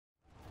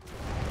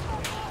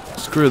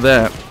Screw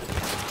that.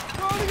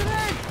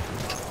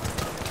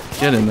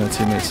 Get in there,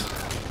 teammates.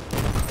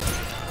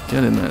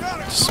 Get in there.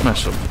 Just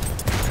smash them.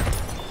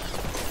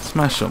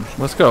 Smash them.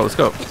 Let's go, let's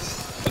go.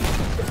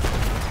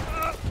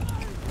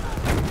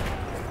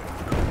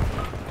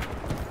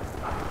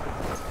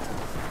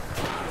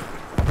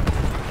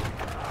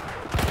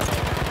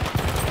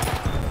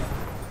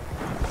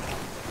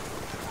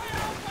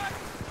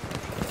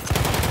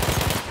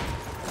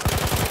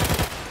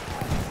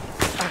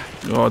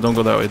 Oh, don't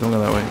go that way, don't go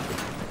that way.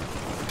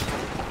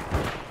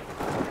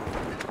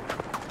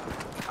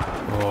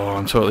 Oh,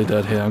 I'm totally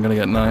dead here. I'm gonna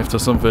get knifed or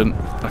something.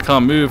 I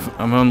can't move.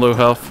 I'm on low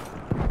health.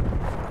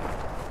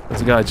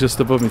 There's a guy just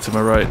above me to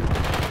my right.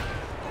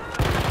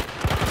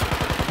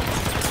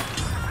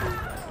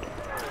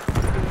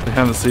 They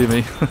haven't seen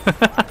me.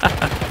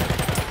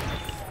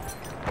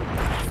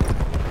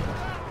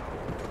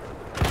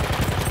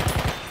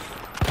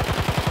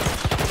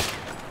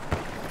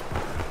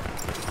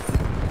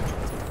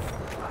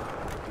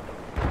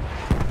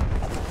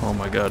 Oh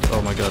my god,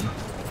 oh my god.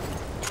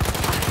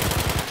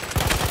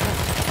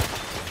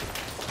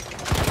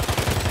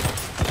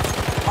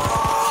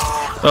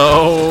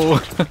 Oh!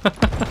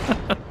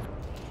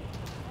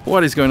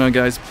 What is going on,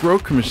 guys?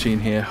 Broken Machine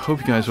here. Hope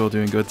you guys are all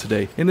doing good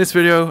today. In this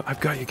video, I've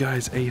got you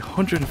guys a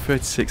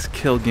 136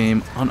 kill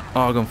game on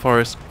Argonne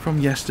Forest from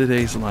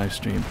yesterday's live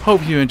stream.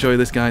 Hope you enjoy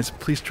this, guys.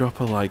 Please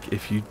drop a like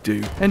if you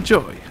do.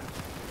 Enjoy!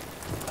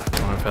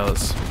 Alright,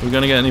 fellas. Are we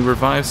gonna get any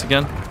revives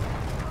again?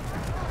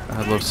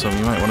 I'd love some.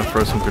 You might want to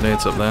throw some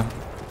grenades up there.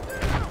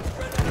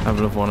 Have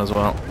another one as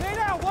well.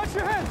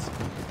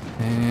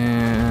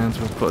 And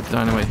we'll put a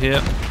dynamite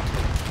here.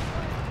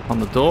 On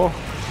the door.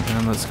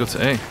 And let's go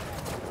to A.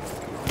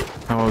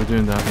 How are we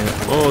doing down here?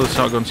 Oh, the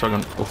shotgun,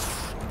 shotgun.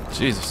 Oof.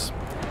 Jesus.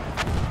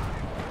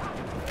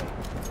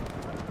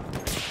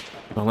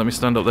 Well, let me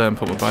stand up there and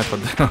put my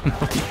bipod down.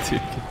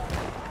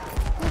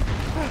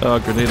 Oh,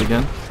 grenade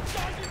again.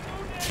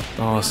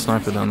 Oh, a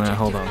sniper down there.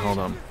 Hold on, hold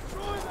on.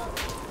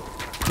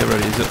 Get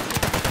ready, is it?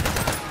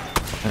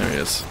 There he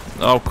is.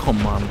 Oh,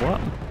 come on,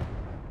 what?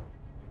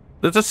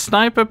 There's a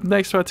sniper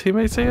next to our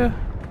teammates here?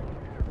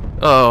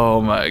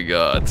 Oh my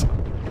god.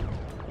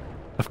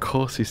 Of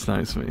course he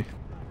snipes me.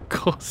 Of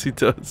course he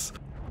does.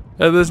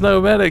 And there's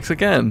no medics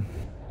again.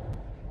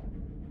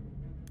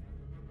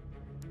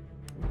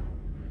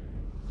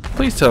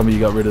 Please tell me you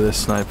got rid of this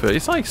sniper.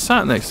 He's like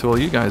sat next to all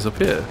you guys up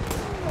here.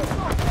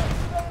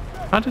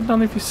 How did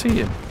none of you see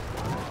him?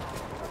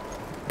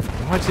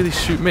 Why did he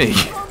shoot me?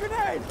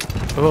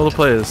 Of all the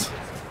players.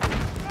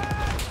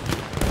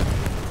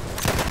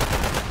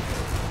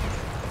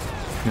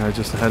 Yeah,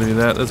 just ahead of you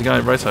there. There's a guy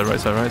right side, right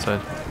side, right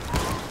side.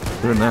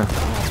 You're in there.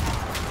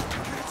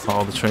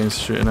 Oh, the train's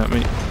shooting at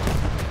me.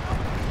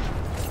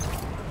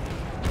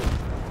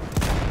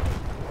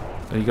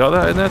 Oh, you got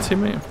that in there,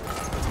 teammate?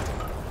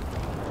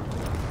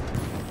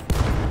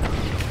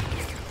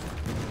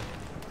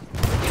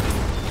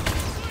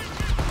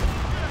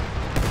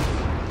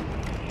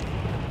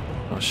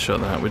 Oh,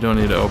 shut that. We don't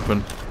need it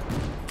open.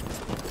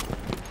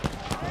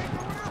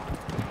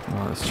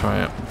 Oh, let's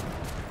try it.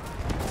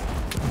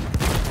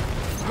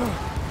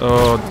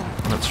 Oh,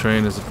 that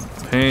train is a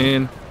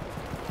pain.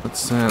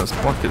 Let's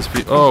block its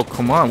feet. Oh,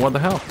 come on, what the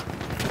hell?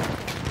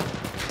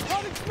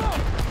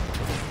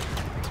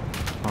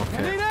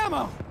 Okay.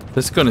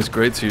 This gun is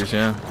great to use,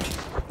 yeah.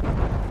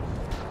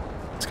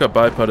 It's got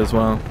bipod as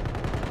well.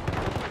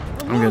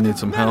 I'm gonna need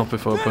some help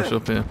before I push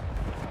up here.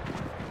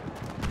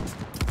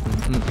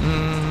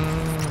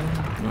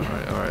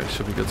 Alright,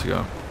 should be good to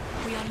go.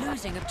 We are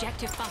losing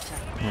objective butter.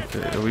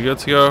 Okay, are we good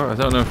to go? I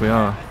don't know if we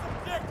are.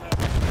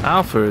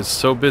 Alpha is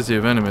so busy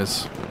with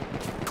enemies.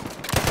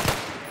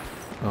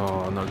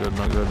 Oh, not good,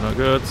 not good, not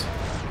good.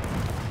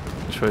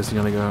 Which way is he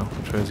gonna go?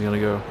 Which way is he gonna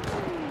go?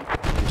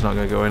 He's not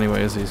gonna go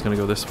anyway, is he? He's gonna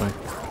go this way.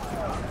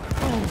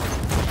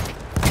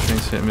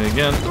 Train's hitting me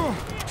again.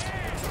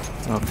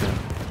 Okay.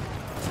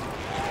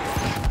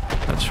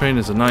 That train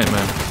is a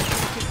nightmare.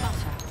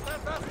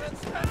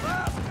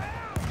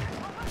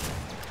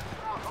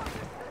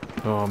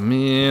 Oh,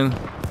 man.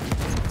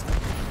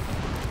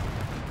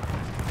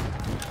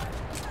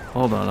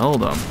 Hold on,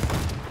 hold on.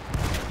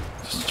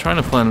 Just trying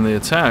to plan the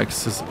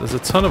attacks. There's a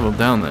ton of them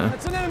down there.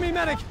 That's an enemy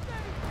medic.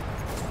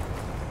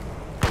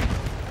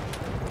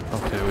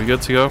 Okay, we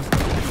good to go?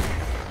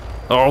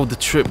 Oh, the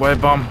tripwire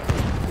bomb.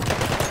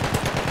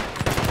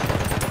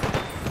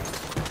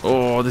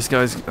 Oh, this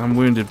guy's... I'm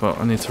wounded, but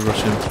I need to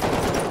rush him.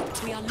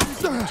 We are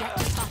losing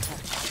objective butter.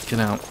 Get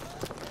out.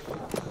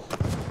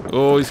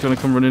 Oh, he's gonna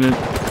come running in.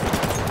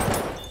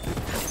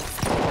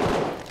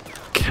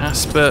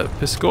 Casper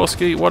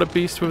Piskorski, what a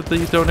beast with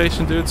the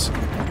donation, dudes.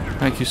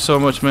 Thank you so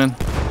much, man.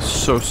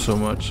 So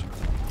much.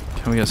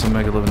 Can we get some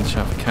mega love in the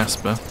chat for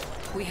Casper?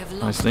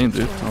 Nice name,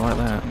 dude. I like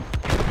that.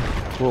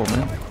 Cool,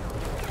 man.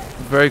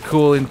 Very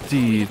cool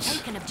indeed.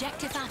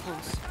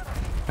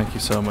 Thank you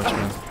so much,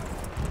 man.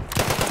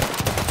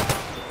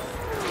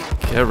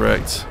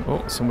 Correct.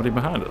 Oh, somebody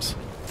behind us.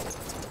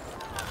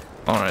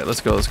 Alright, let's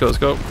go, let's go, let's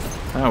go.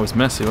 That was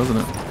messy, wasn't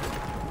it?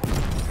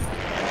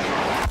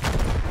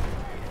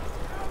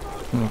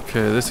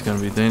 Okay, this is going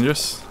to be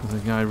dangerous.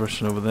 There's a guy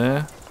rushing over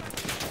there.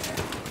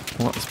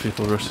 Lots of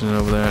people rushing in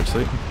over there,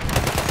 actually.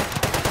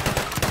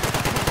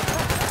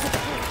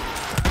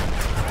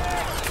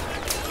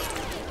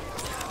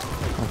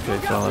 Okay,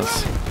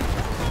 fellas.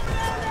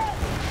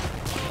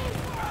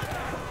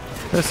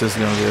 This is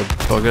going to be a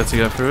bugger to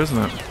get through, isn't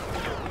it?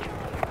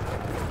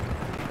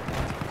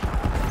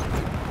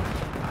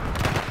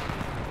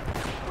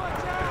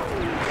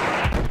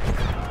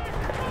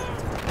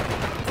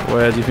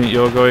 Where do you think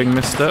you're going,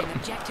 mister?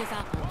 Objective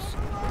apples.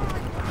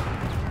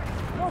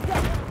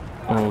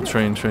 Oh,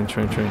 train. Okay.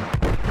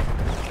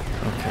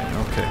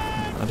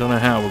 I don't know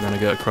how we're going to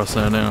get across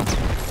there now.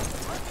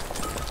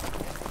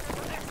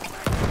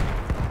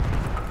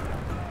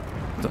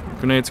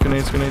 Grenades. I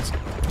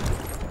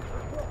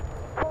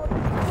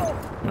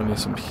need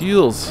some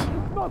heals.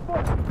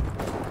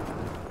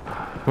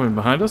 Coming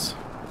behind us?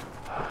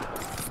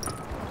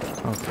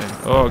 Okay.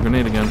 Oh,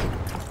 grenade again.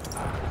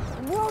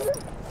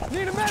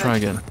 Try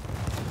again.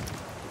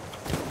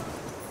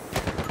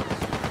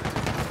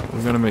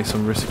 We're gonna make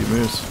some risky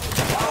moves.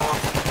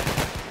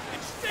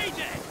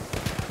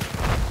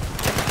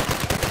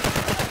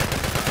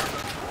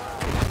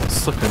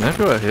 Slipping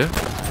everywhere here.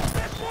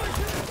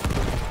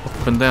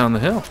 Up and down the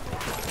hill.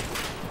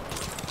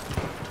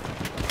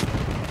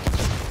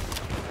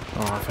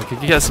 Oh, if I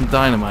could get some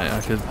dynamite,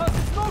 I could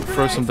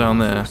throw some down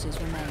there.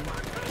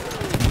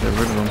 Get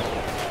rid of them.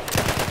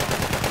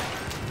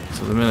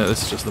 So the minute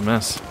this is just a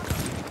mess.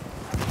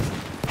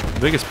 The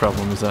biggest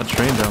problem is that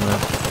train down there.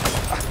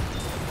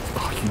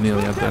 Oh, you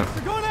nearly had that.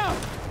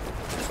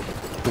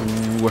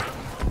 Ooh.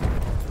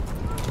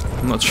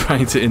 I'm not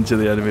trying to injure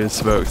the enemy with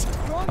smokes.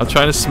 I'm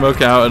trying to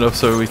smoke out enough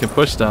so we can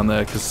push down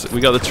there, because we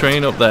got the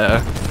train up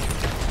there.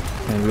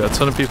 And we got a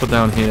ton of people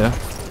down here.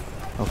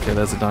 Okay,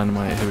 there's a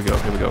dynamite. Here we go.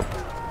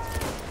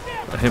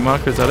 A hit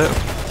marker, is that it?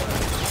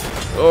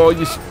 Oh,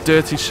 you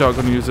dirty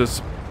shotgun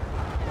users.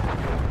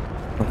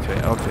 Okay,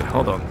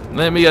 hold on.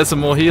 Let me get some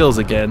more heals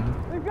again.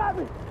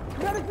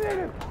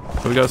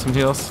 We got some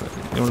heals.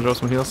 You want to draw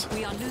some heals?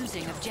 We are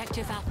losing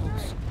objective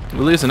apples.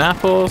 We're losing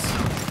apples.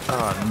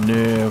 Oh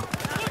no.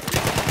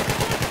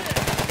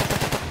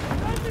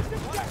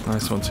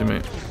 Nice one,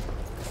 teammate.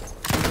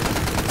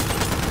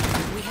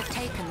 We have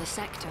taken the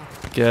sector.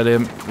 Get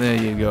him. There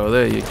you go.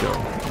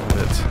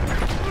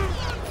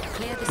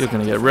 You're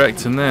gonna get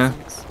wrecked in there.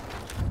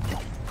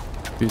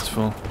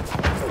 Beautiful.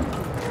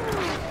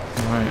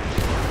 Alright.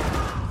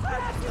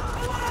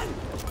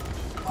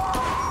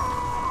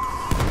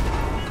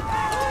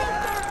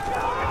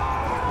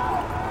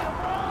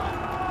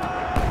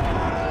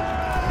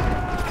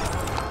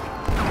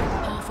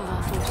 Half of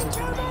our forces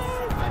remain.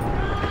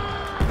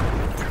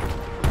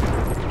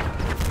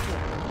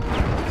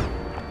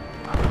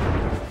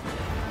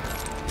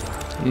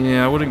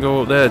 Yeah, I wouldn't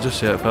go up there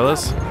just yet,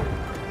 fellas.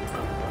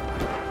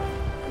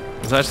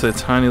 There's actually a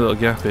tiny little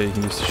gap here you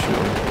can use to shoot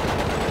them.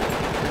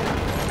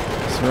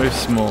 It's very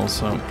small,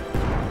 so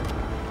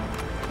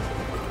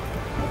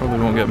probably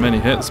won't get many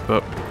hits,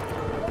 but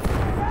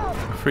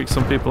freak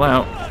some people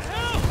out.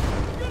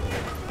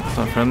 Is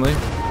that friendly?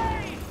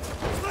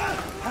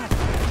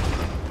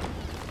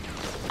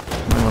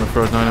 Might want to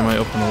throw a dynamite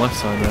up on the left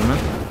side there, man.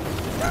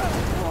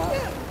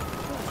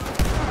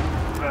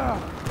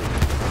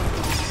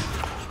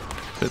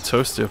 Bit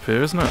toasty up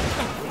here, isn't it?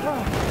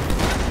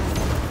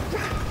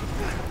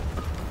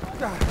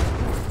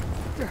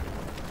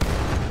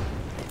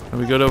 Are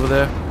we good over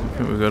there? I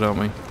think we're good, aren't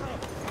we?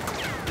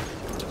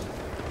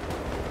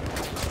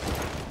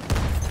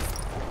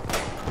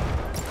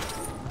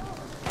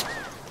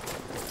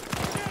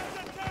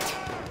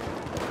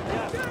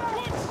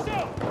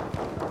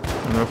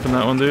 Want to open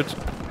that one, dude?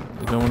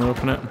 You don't want to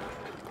open it?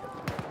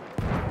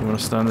 You want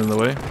to stand in the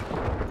way?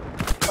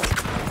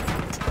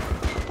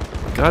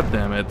 God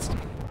damn it.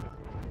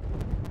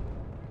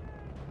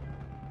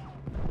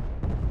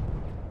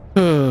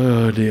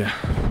 Oh dear.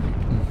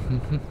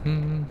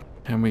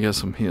 Can we get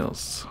some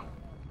heals?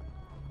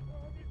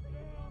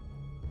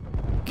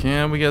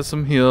 Can we get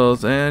some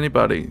heals?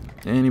 Anybody?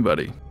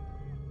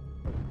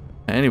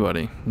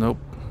 Nope.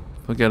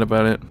 Forget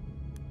about it.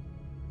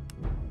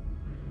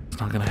 It's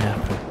not gonna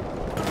happen.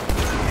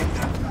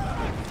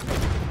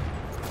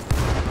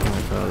 Oh,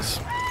 it does.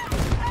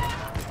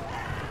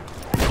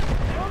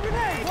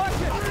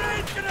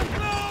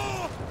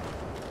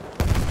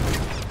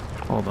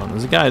 Hold on,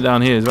 there's a guy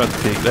down here. He's about to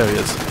peek. There he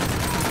is.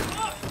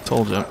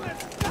 Told you.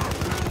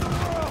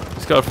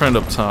 He's got a friend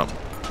up top.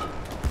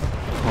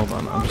 Hold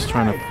on, I'm just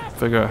trying to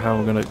figure out how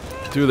we're gonna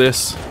do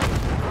this.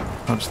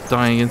 I'm just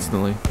dying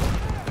instantly.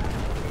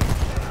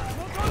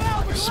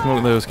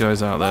 Smoke those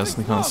guys out there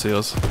so they can't see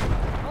us.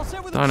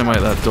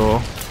 Dynamite that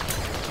door.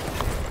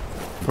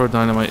 Throw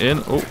dynamite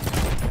in. Oh.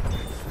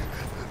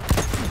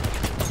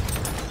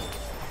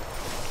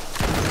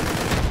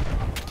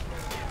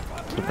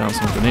 Put down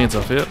some grenades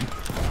off here.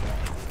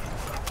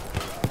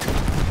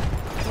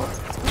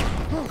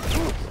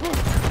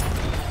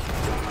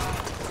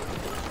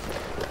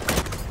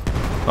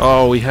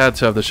 Oh, we had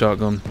to have the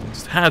shotgun.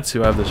 Just had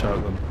to have the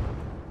shotgun.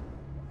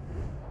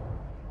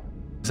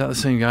 It's that the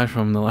same guy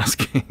from the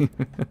last game?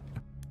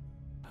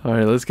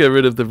 Alright, let's get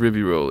rid of the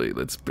Ribby Rolly.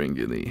 Let's bring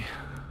in the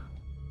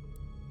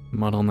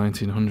Model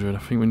 1900. I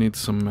think we need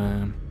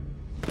some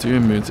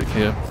Doom music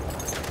here.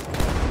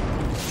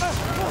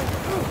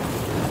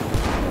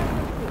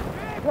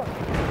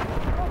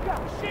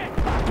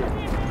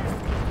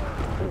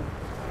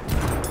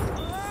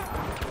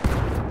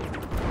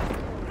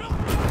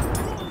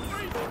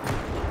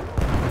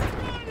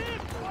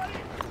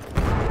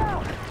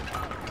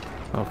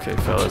 Okay,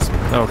 fellas.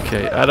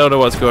 Okay, I don't know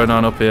what's going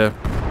on up here,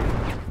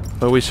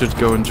 but we should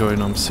go and join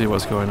them, see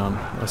what's going on.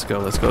 Let's go,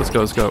 let's go, let's go,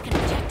 let's go.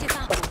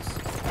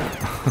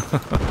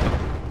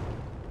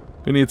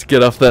 We need to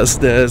get off that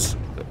stairs,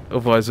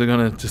 otherwise we're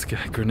gonna just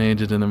get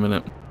grenaded in a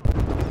minute.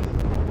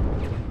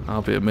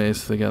 I'll be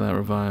amazed if they get that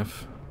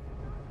revive.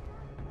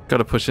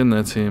 Gotta push in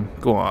there, team.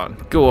 Go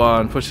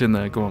on, push in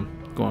there, go on,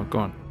 go on, go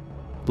on.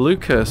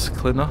 Lucas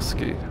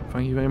Klinoski,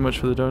 thank you very much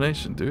for the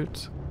donation,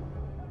 dude.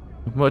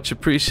 Much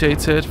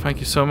appreciated, thank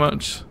you so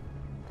much.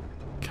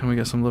 Can we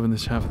get some love in the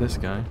chat for this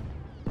guy?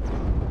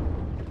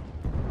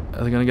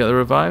 Are they gonna get the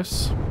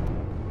revives?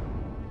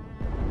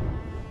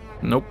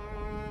 Nope.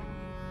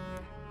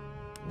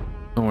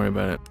 Don't worry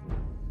about it.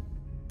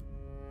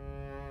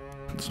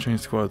 Let's change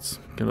squads,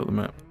 get up the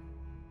map.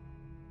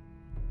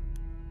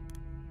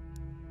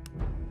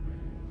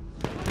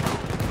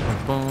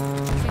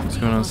 What's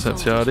going on,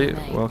 Septiardi?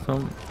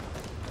 Welcome.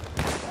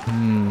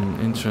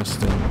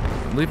 Interesting.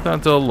 Leave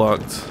that door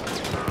locked.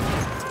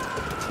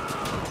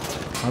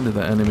 How did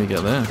that enemy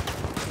get there?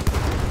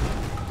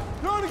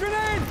 Throwing a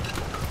grenade!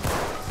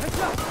 Heads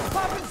up!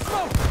 Popping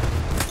smoke!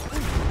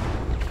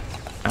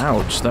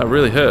 Ouch, that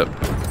really hurt.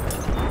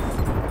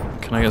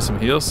 Can I get some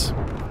heals?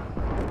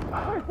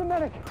 Where's the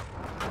medic?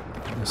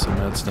 There's some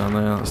meds down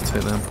there, let's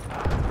take them.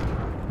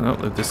 Oh,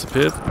 they've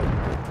disappeared.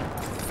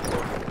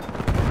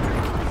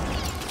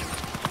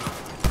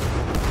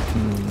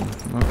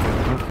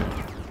 Okay.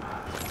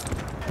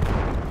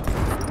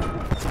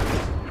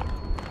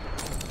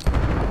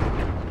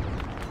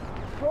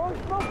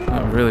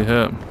 That really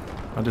hurt.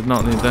 I did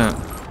not need that.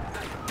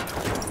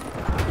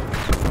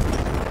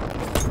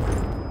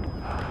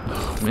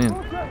 Oh, man.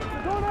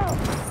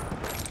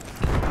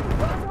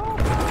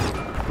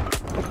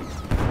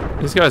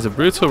 These guys are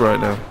brutal right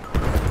now.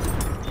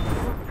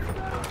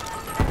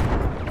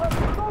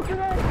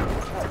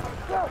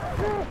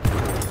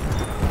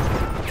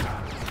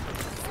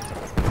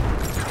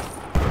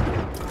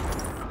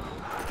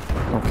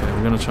 Okay,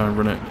 we're gonna try and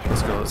run it.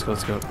 Let's go, let's go,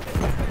 let's go.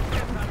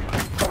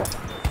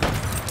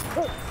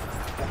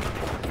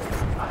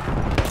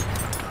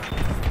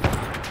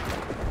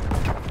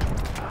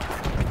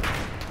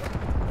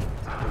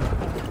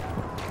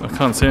 I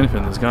can't see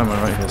anything. There's a guy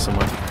right here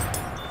somewhere.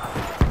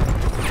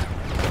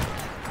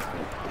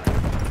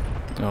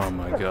 Oh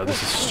my god,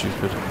 this is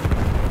stupid.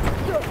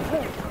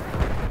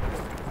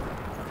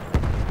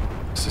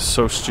 This is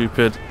so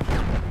stupid.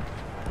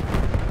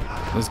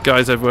 There's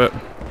guys everywhere.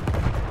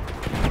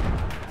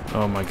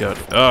 Oh my god.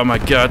 Oh my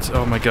god.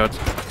 Oh my god.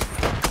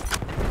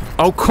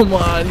 Oh, come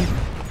on.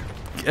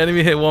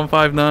 Enemy hit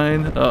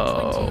 159.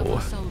 Oh.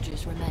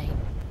 Soldiers remain.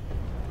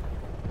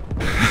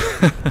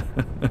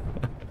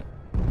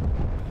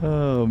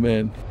 Oh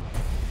man.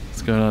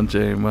 What's going on,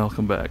 Jane?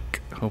 Welcome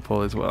back. Hope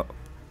all is well.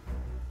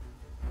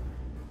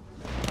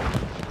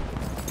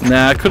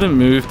 Nah, I couldn't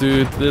move,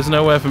 dude. There's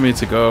nowhere for me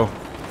to go.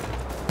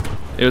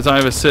 It was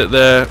either sit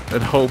there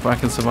and hope I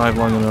can survive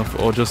long enough,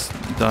 or just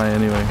die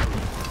anyway.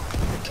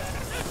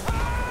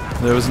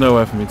 There was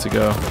nowhere for me to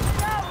go.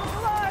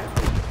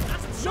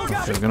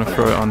 Okay, we're gonna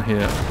throw it on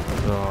here.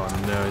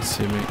 Oh no, he's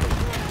seen me.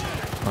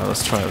 Alright,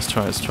 let's try it, let's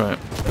try it, let's try it.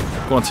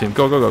 Go on, team.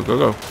 Go, go, go, go,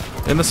 go.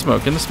 In the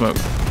smoke, in the smoke.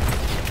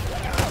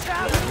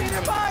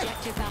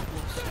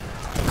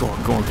 Go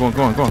on, go on, go on,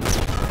 go on, go on.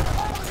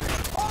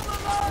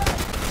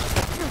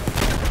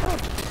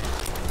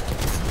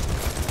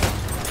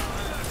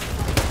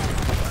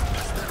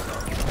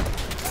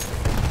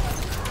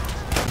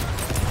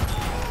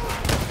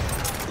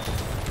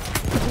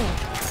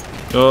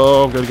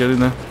 Oh, I've got to get in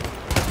there.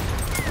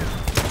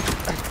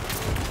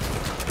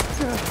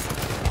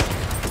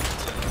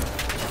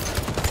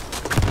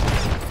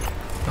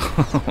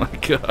 Oh my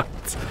god.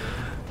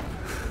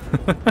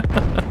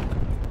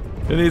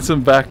 I need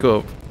some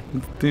backup.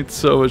 I need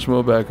so much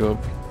more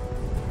backup.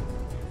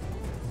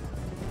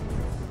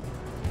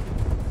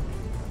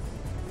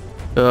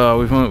 Oh,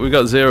 we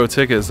got 0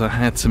 tickets. I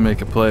had to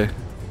make a play.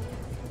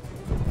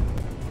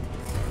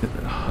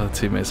 Oh, the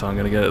teammates aren't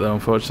going to get it though,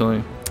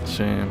 unfortunately.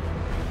 Shame.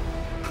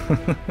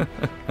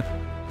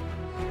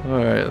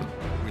 Alright.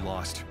 We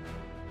lost.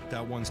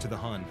 That one's to the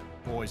Hun.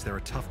 Boys, they're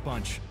a tough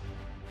bunch.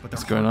 But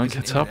what's going on,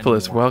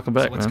 Katopolis? Welcome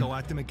back, so let's man. go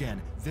at them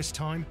again. This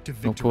time to No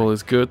victory. ball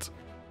is good.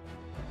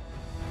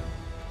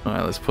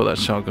 Alright, let's put that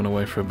shotgun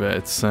away for a bit.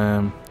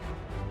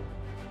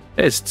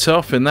 It's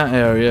tough in that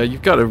area.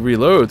 You've got to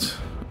reload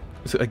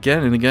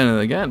again and again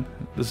and again.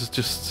 This is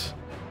just,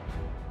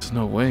 there's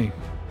no way.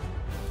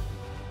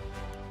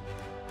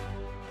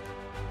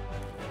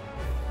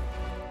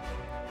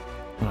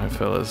 Alright,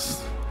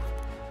 fellas,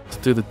 let's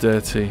do the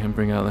dirty and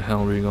bring out the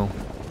Hell Regal.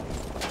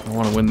 I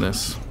want to win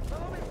this.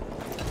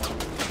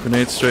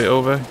 Grenade straight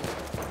over.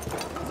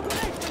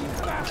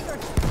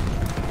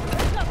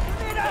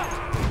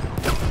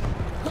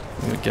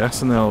 We got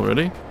gas in there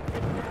already.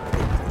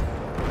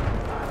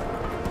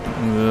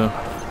 Yeah.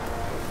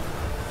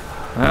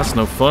 That's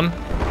no fun.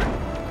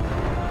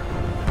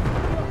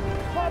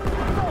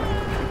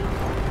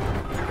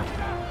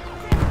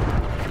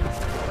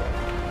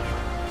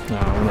 No,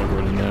 we're not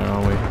going in there,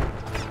 are we?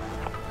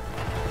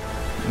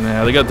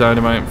 Nah, they got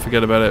dynamite.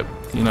 Forget about it.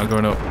 You're not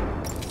going up.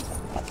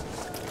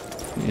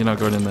 You're not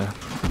going in there.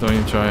 Don't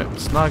even try it.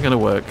 It's not gonna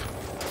work.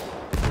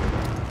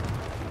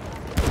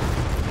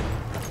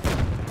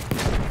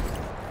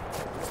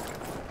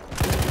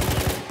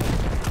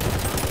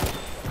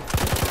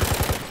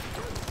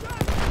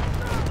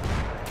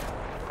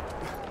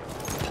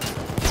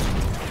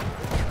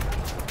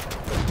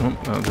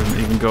 Oh, that didn't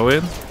even go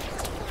in.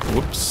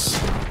 Whoops.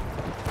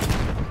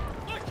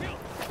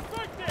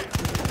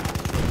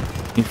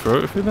 Can you throw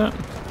it through that?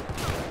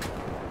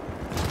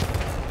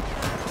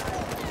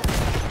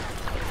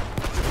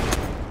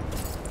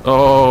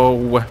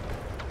 Oh.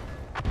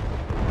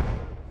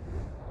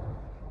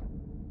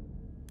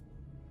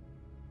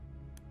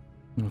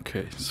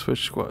 Okay,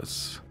 switch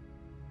squads.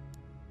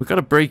 We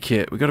gotta break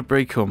it. We gotta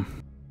break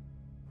them.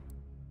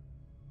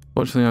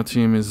 Fortunately, our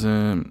team is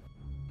in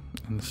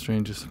the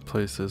strangest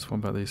places. What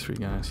about these three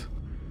guys?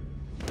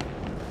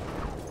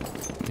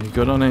 You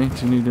good on A?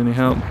 Do you need any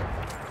help?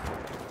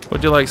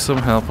 Would you like some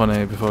help on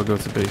A before I go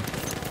to B?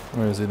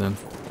 Where is he then?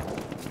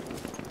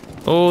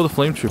 Oh, the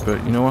flame trooper.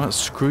 You know what?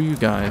 Screw you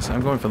guys.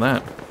 I'm going for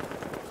that.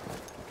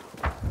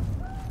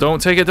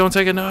 Don't take it. Don't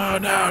take it. No,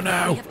 no,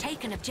 no. We have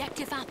taken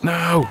objective Apple.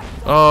 No.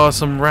 Oh,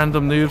 some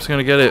random noob's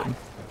gonna get it.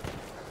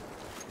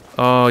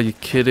 Oh, you're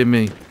kidding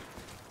me.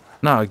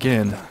 Not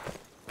again.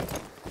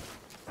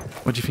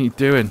 What do you think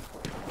you're doing?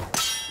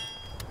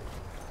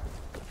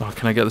 Oh,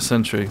 can I get the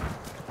sentry?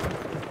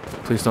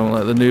 Please don't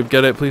let the noob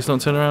get it. Please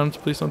don't turn around.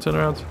 Please don't turn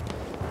around.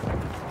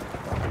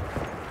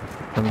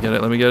 Let me get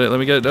it. Let me get it. Let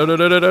me get it. No, no,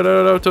 no, no, no,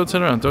 no, no. Don't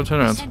turn around. Don't turn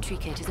around. The sentry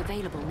kit is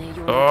available near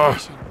your Oh.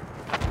 location.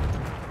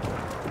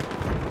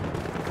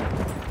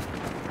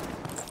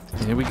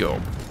 Here we go.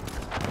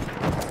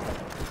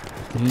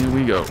 Here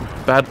we go.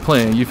 Bad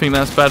playing. You think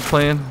that's bad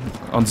playing?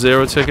 On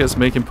 0 tickets,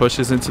 making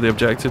pushes into the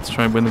objective to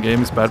try and win the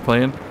game is bad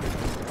playing?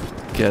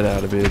 Get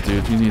out of here,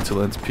 dude. You need to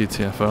learn to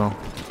PTFO.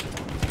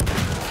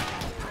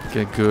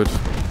 Get good.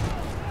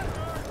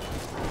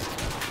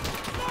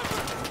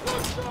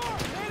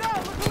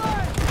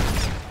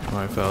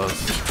 Alright,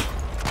 fellas.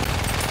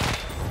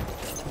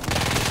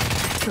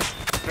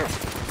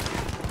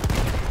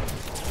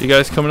 You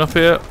guys coming up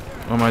here?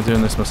 Or am I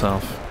doing this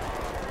myself?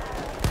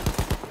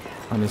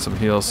 I need some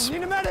heals. We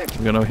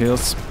got no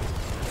heals.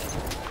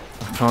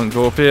 I can't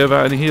go up here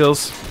without any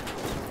heals.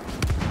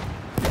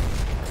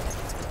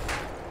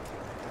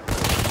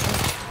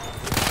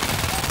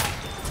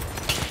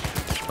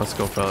 Let's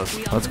go, fellas.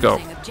 Let's go.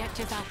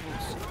 Objective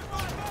apples.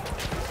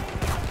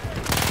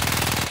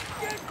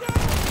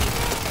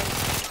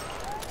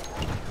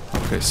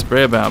 Okay,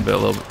 spray about a bit, a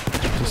little bit.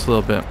 Just a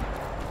little bit.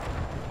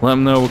 Let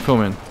them know we're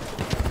coming.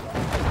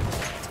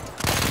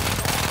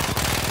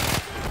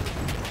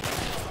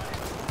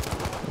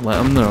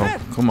 Let them know.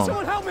 Come on.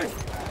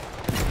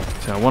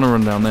 See, I want to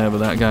run down there, but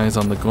that guy's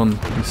on the gun.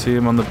 You see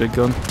him on the big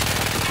gun?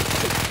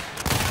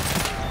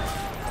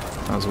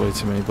 That was way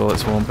too many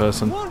bullets for one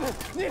person.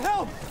 Need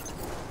help.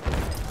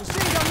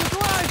 Machine gun with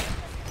line.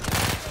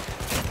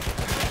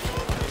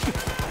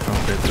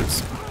 Okay,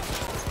 dudes.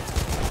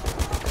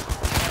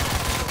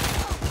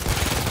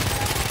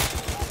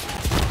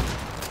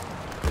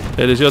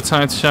 It is your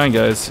time to shine,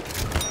 guys.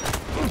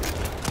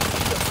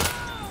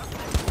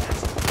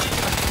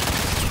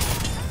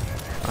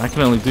 I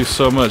can only do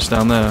so much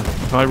down there.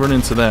 If I run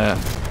into there,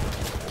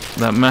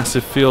 that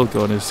massive field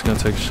gun is going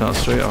to take a shot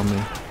straight on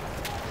me.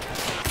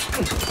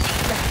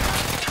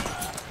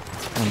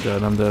 I'm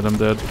dead, I'm dead, I'm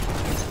dead.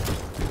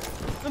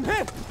 I'm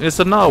hit. Is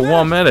there not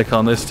one medic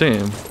on this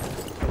team?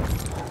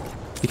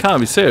 You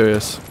can't be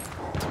serious.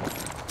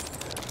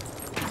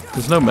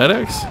 There's no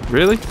medics?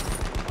 Really?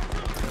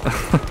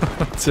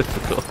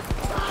 Typical.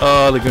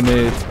 Oh, the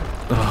grenade.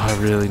 Oh, I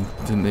really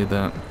didn't need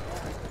that.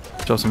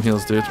 Drop some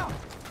heals, dude.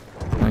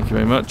 Thank you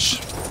very much.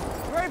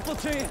 Rifle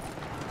team.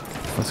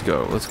 Let's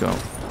go, let's go.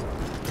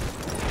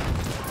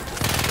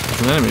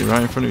 There's an enemy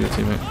right in front of you,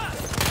 teammate.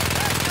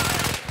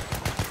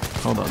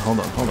 Hold on, hold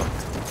on, hold on.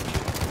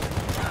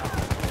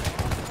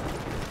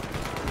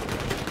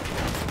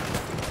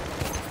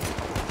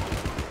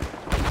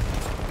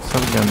 Let's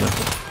have a gander.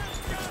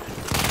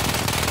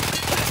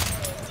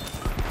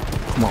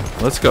 Come on,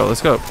 let's go,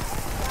 let's go.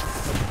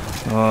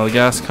 Oh, the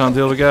gas, can't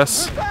deal with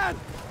gas.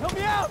 Help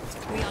me out.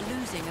 We are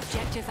losing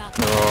objective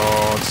apples.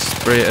 Oh,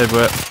 spray it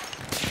everywhere.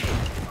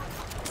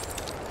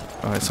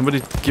 Alright,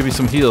 somebody give me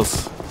some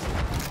heals.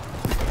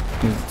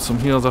 Need some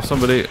heals off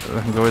somebody.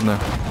 I can go in there.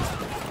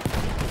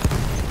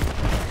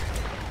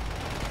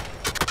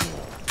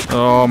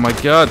 Oh my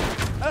god.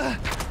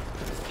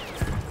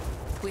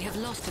 We have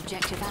lost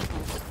objective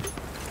apples.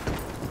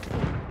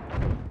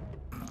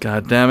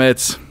 God damn it.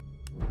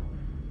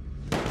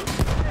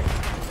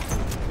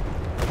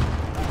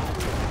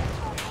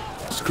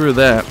 Screw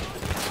that.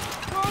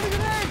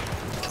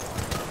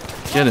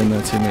 Get in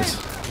there, teammates.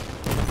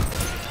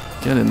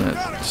 Get in there.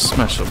 Just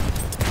smash them.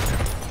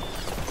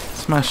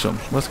 Smash them.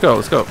 Let's go,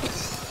 let's go.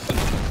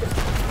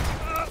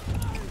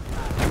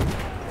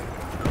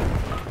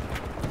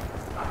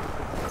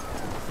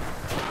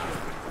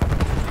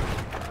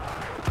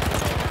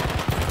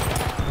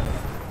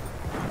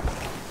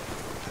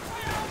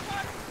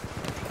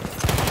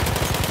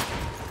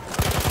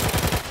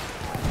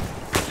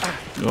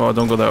 Oh,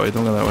 don't go that way,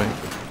 don't go that way.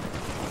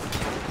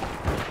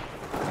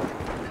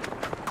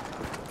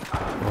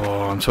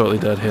 Oh, I'm totally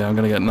dead here. I'm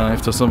gonna get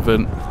knifed or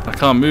something. I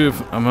can't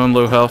move. I'm on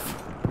low health.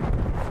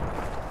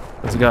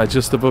 There's a guy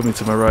just above me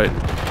to my right.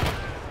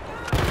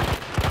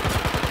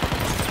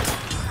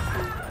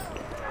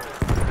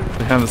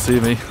 They haven't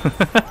seen me.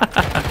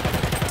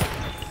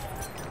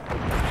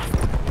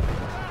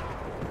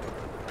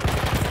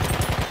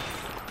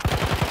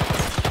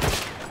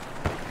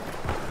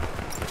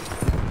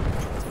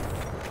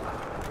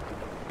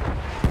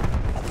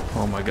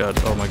 Oh my god,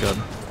 oh my god.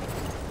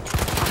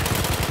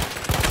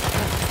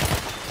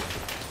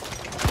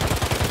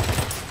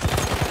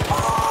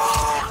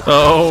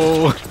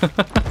 Oh!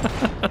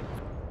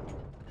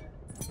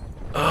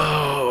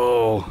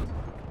 Oh!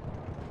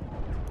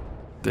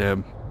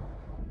 Damn.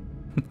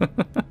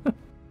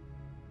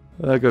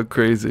 That got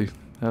crazy.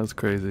 That was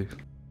crazy.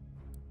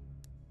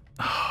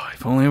 Oh,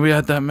 if only we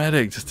had that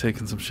medic just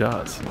taking some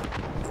shots.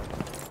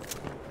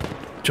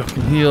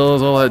 Dropping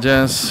heals, all that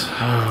jazz.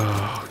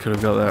 Oh, could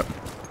have got that.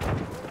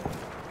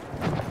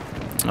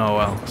 Oh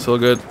well, still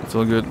good,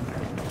 still good.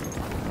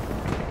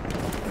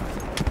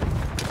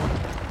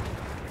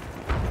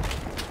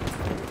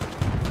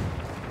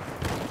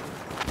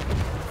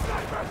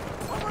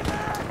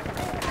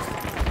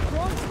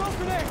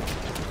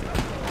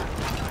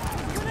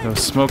 Go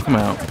smoke them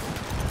out.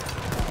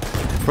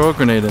 Throw a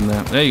grenade in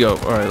there. There you go.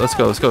 Alright, let's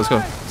go, let's go, let's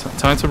go.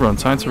 Time to run,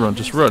 time to run.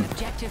 Just run.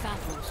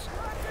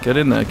 Get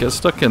in there, get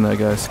stuck in there,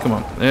 guys. Come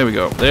on. There we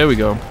go, there we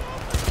go.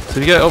 So if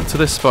you get up to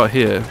this spot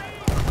here,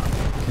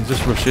 you can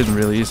just rush in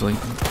really easily.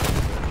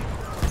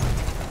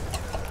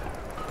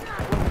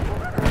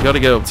 You gotta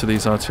get up to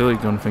these artillery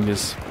gun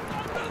fingers.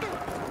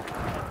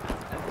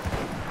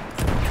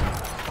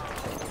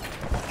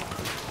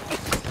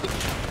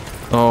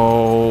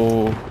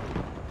 Oh.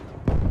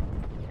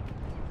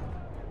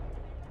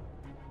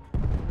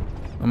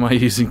 Am I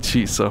using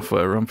cheat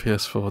software on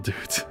PS4, dude?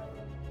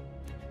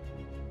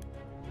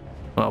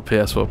 Well,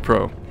 PS4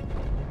 Pro.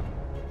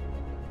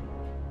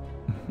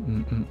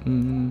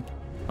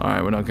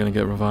 Alright, we're not gonna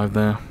get revived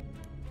there.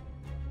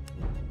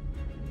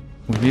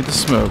 We need the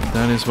smoke,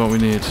 that is what we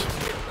need.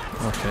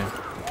 Okay.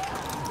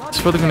 Let's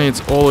throw the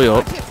grenades all the way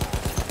up.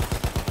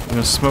 We're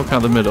gonna smoke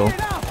out the middle.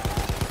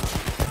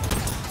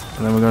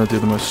 And then we're gonna do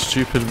the most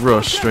stupid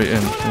rush straight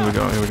in. Here we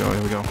go, here we go,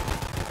 here we go.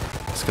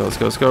 Let's go, let's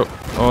go, let's go.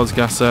 Oh, there's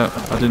gas there.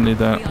 I didn't need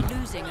that.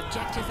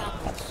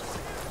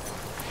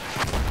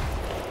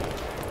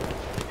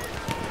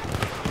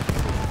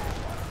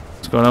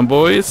 What's going on,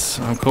 boys?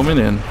 I'm coming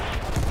in.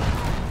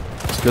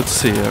 It's good to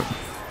see you.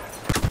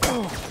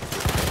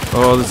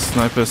 Oh, this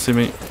sniper see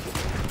me.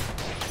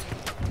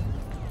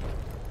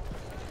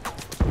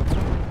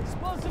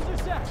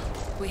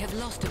 We have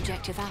lost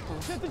objective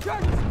apples.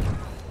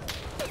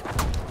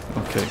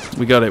 Okay,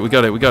 we got it, we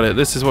got it, we got it.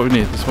 This is what we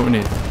need, this is what we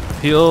need.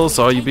 Heals,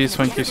 all you bees,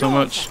 thank you so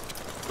much.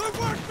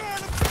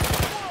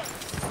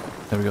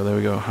 There we go, there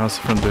we go. How's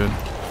the front doing?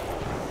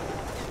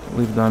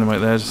 Leave the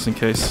dynamite there just in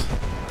case.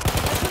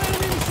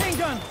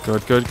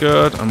 Good, good,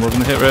 good. I'm loving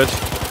the hit red.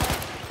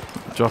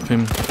 Drop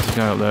him. There's a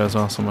guy up there as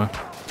well somewhere.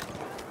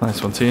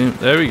 Nice one, team.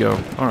 There we go.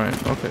 Alright,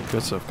 okay,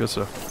 good stuff, good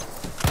stuff.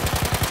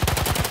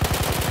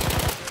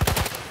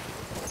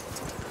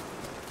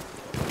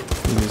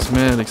 These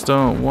medics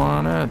don't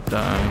wanna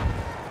die.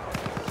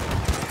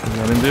 You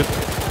got him, dude?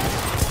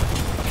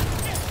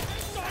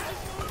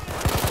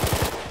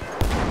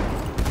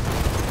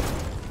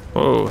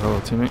 Oh, hello,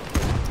 teammate.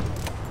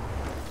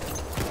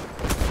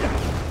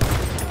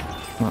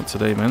 Not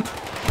today, man.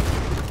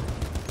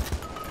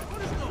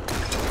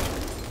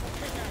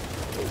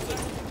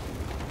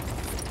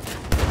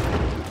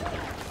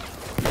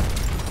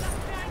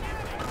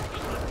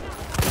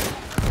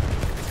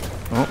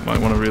 Oh, might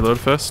want to reload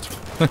first.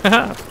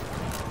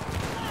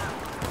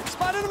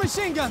 Spotted a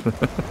machine gun.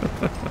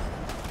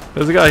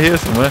 There's a guy here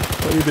somewhere.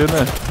 What are you doing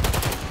there?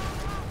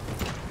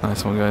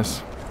 Nice one,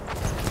 guys.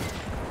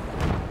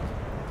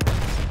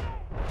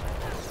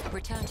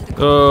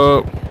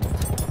 Oh,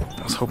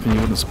 I was hoping you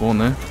wouldn't spawn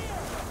there.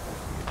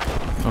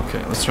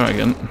 Okay, let's try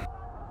again.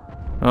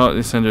 Oh, the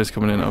incendiary's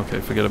coming in.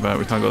 Okay, forget about it.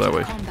 We can't go that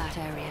way.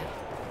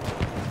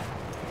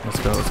 Let's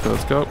go, let's go,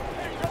 let's go.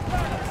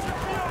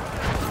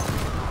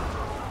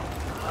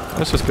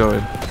 Let's just go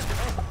in.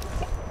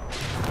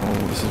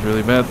 Oh, this is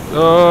really bad.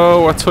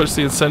 Oh, I touched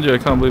the incendiary.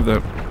 I can't believe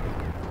that.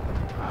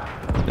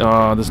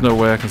 Oh, there's no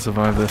way I can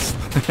survive this.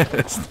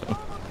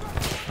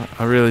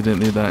 I really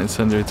didn't need that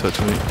incendiary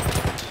touching me.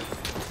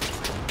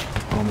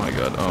 Oh my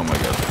god, oh my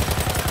god.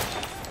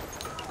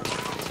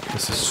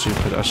 This is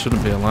stupid, I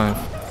shouldn't be alive.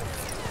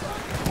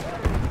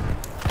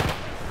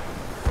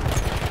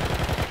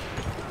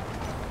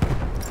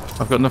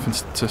 I've got nothing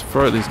to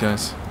throw at these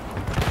guys.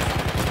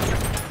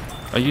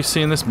 Are you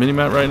seeing this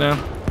minimap right now?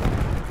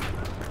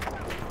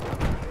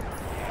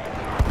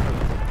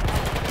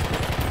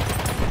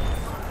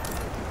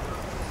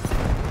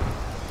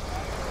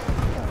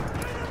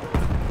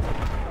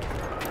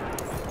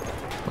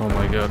 Oh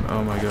my god,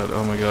 oh my god,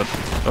 oh my god,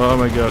 oh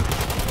my god.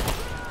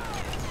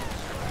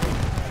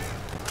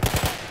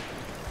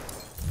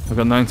 I've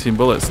got 19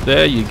 bullets.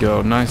 There you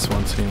go. Nice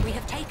one, team. We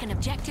have taken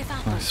objective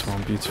Apple. Nice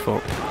one, beautiful.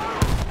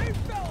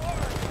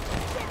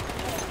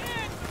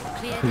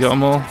 Clear We the got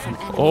them all? sector from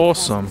enemy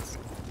Awesome. forces.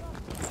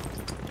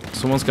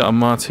 Someone's got a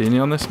martini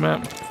on this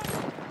map.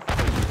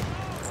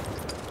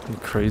 You We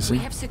crazy.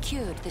 have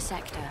secured the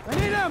sector. I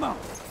need ammo.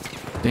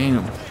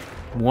 Damn.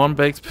 One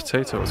baked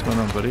potato. What's going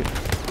on, buddy?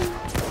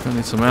 I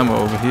need some ammo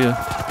over here.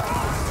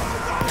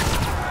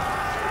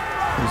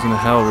 Using the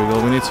hell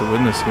regal. We need to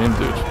win this game,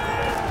 dude.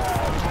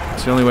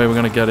 It's the only way we're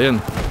gonna get in.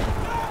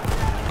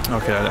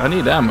 Okay, I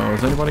need ammo.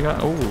 Has anybody got?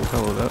 Oh,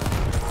 hello there.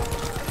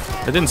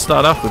 It didn't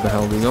start off with the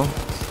hell regal.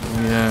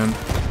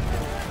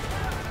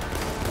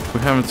 We're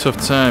having a tough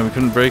time. We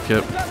couldn't break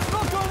it.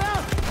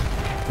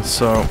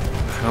 So,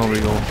 hell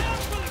regal.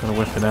 Gotta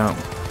whip it out.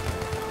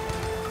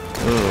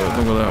 Oh,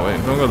 don't go that way.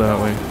 Don't go that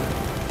way.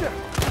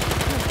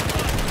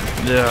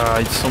 Yeah,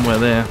 it's somewhere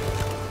there.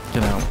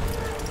 Get out.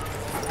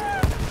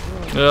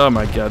 Oh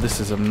my god, this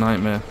is a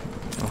nightmare.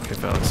 Okay,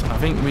 fellas. I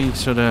think we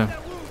should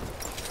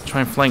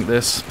try and flank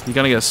this. You're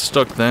gonna get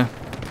stuck there.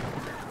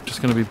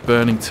 Just gonna be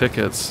burning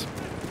tickets.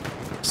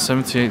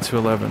 78 to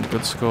 11.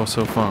 Good score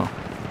so far.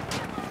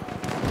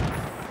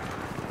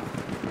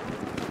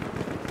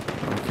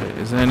 Okay,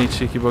 is there any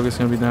cheeky buggers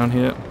gonna be down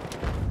here?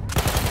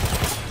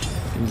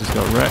 You just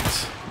got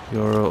wrecked.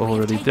 You're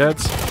already dead.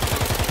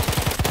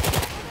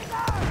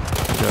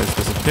 The guy's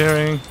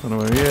disappearing. Don't know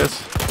where he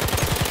is.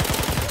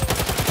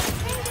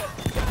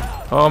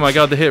 Oh my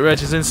god, the hit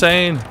reg is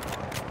insane.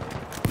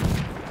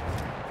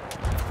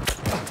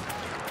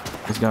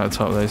 He's got the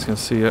top there, he's gonna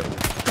see it.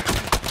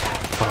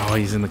 Oh,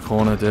 he's in the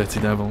corner, dirty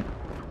devil.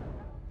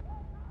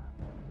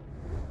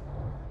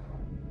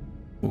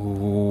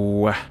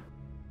 Ooh.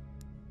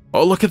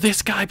 Oh, look at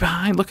this guy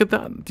behind. Look at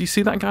that. Do you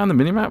see that guy on the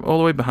minimap all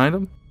the way behind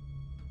him?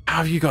 How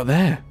have you got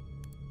there?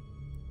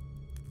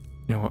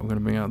 You know what? I'm going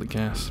to bring out the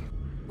gas.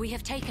 We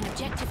have taken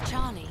objective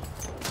Charlie.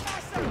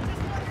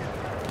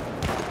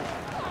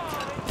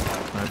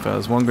 Alright,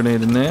 fellas. One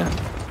grenade in there.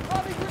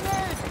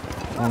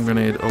 One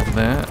grenade over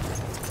there.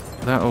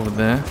 That over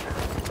there.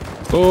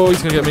 Oh,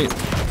 he's going to get me.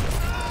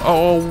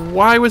 Oh,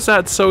 why was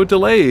that so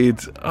delayed?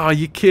 Oh,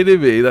 you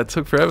kidding me? That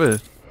took forever.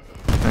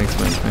 Thanks,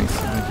 man. Thanks.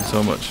 Thank you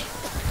so much.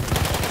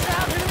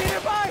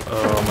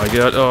 Oh my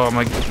god. Oh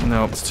my.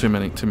 No, it's too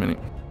many. Too many.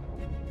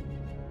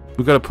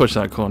 We've got to push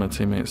that corner,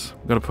 teammates.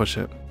 We've got to push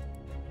it.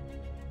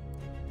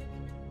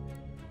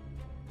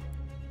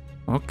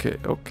 Okay,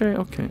 okay,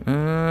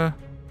 okay.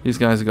 These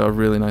guys have got a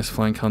really nice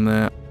flank on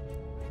there.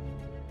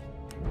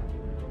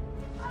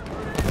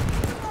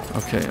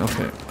 Okay,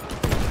 okay.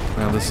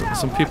 Now there's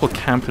some people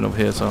camping up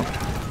here, so I'm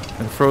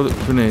gonna throw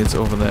the grenades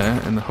over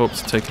there in the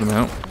hopes of taking them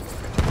out.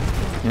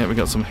 Yeah, we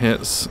got some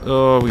hits.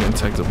 Oh, we're getting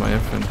tagged up by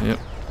everything. Yep.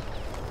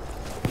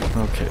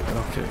 Okay,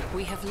 okay.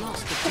 We have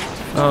lost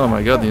objective. Oh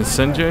my god, the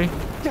incendiary.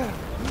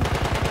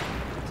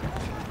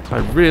 I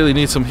really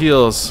need some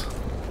heals.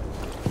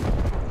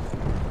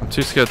 I'm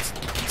too scared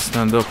to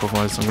stand up,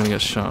 otherwise I'm gonna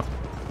get shot.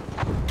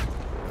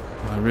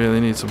 I really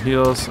need some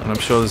heals, and I'm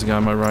sure there's a guy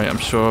on my right. I'm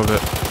sure of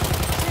it.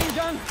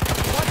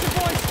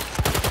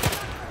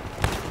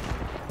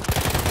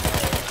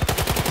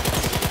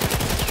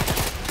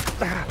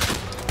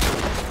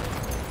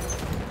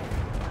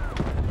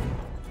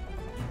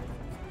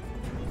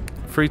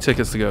 Three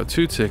tickets to go.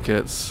 2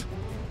 tickets.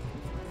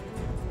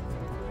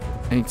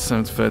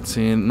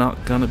 8-7-13.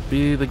 Not gonna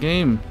be the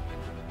game.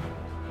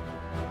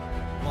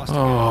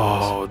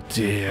 Oh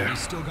dear. We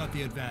still got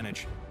the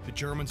advantage. The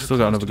Germans Still are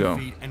got close another to go.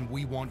 defeat, and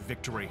we want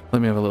victory.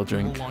 Let me have a little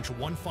drink. We'll launch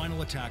one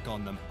final attack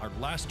on them. Our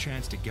last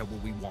chance to get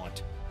what we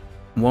want.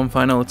 One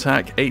final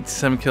attack.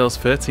 8-7 kills.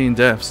 13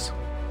 deaths.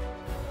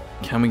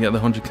 Can we get the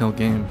 100 kill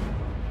game?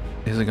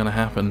 Is it gonna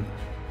happen?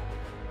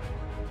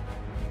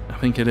 I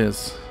think it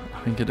is. I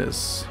think it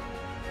is.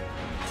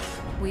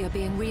 We are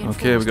being reinforced.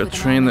 Okay, we got a with an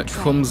train that armored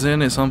train. comes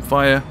in. It's on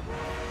fire.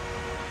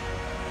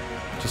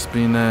 Just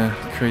been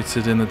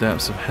created in the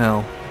depths of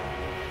hell.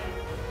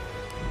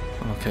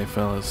 Okay,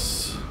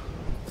 fellas.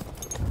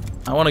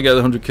 I want to get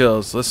the 100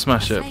 kills. Let's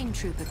smash A it. flame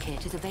trooper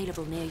kit is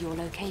available near your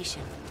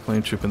location.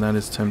 Flame trooper, that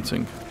is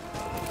tempting.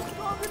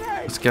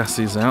 Let's gas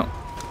these out.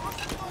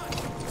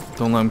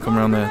 Don't let them come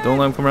around there. Don't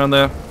let them come around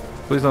there.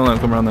 Please don't let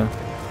them come around there.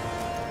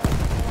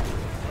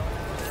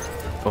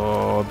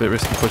 Oh, a bit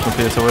risky pushing up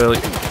here so early.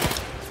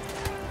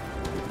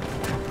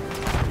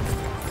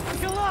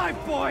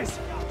 Alive, boys!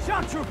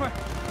 Shock trooper!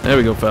 There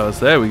we go, fellas.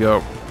 There we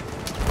go.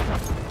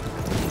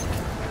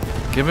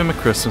 Give him a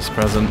Christmas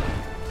present.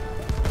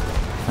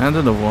 And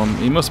another one.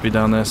 He must be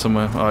down there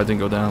somewhere. Oh, I didn't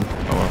go down.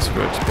 Oh well,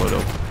 screw it, just blow it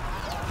up.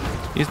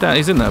 He's down.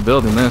 He's in that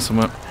building there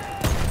somewhere.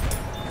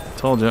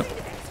 Told you.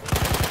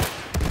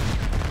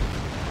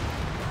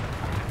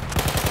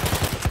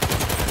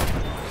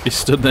 He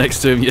stood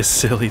next to him, you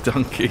silly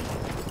donkey.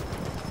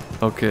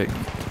 Okay,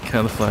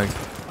 count the flag.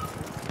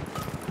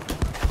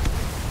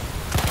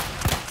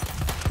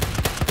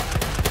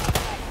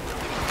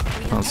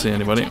 Can't see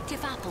anybody.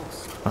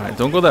 Alright,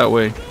 don't go that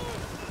way.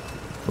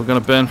 We're gonna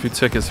burn through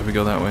tickets if we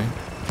go that way.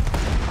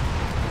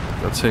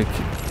 Gotta take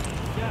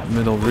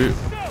middle route.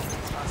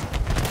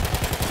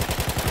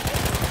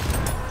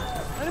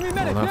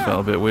 Oh, that felt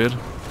a bit weird.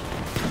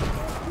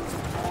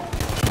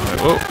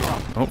 Alright, whoa.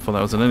 Oh, thought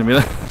that was an enemy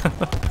there.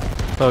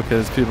 Okay,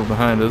 there's people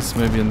behind us,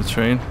 maybe in the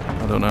train.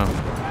 I don't know.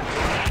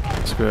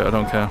 Screw it, I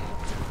don't care.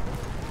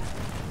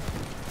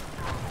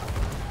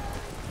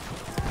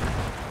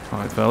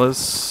 Alright,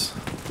 fellas.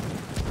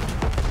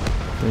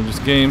 Dangerous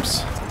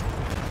games.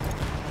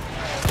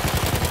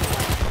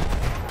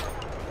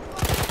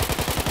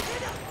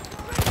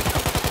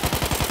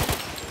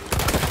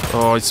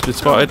 Oh, he's been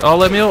spotted. Oh,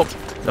 let me up.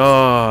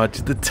 Oh,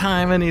 the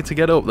time I need to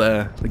get up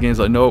there. The game's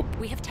like, nope.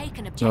 We have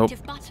taken Nope.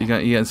 objective butter. You're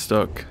getting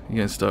stuck. You're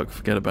getting stuck.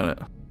 Forget about it.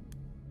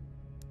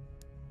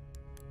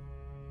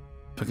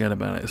 Forget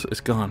about it.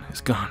 It's gone. It's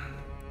gone.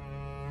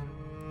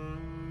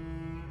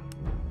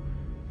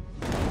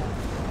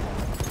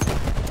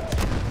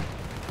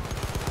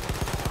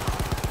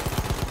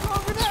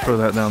 Let's throw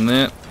that down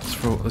there.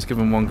 Let's give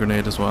him one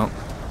grenade as well.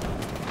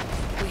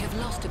 We have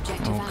lost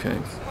objective Okay.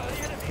 apples.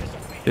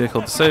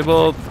 Vehicle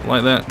disabled.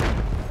 Like that.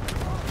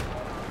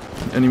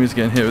 Enemies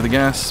getting hit with the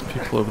gas.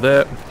 People over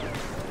there.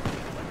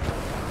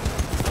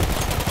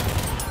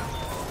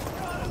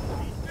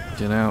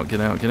 Get out, get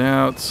out, get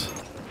out.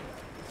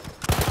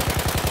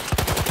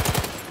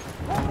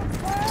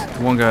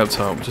 One guy up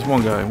top. Just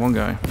one guy, one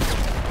guy.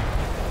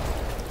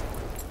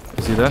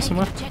 Is he there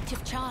somewhere?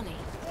 Objective Charlie.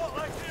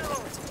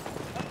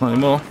 Not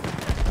anymore.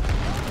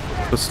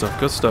 Good stuff,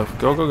 good stuff.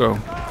 Go, go, go.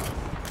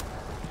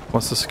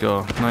 What's the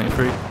score?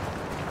 93.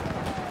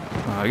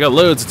 I got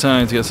loads of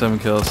time to get 7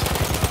 kills.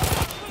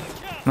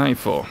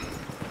 94.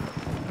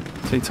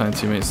 Take time,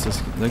 teammates.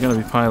 They're going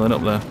to be piling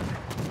up there.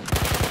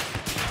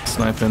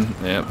 Sniping.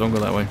 Yeah, don't go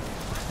that way.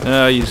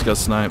 Ah, you just got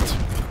sniped.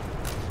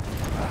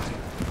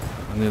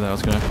 I knew that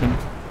was going to happen.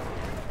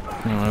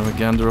 No, I have a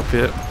gander up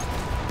here.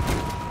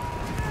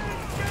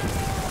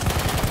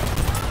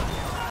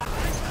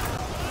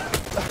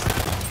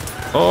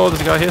 Oh,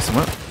 there's a guy here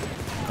somewhere.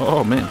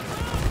 Oh, man.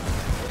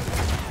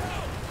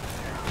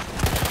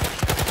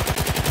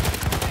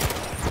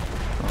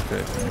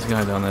 Okay, there's a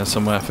guy down there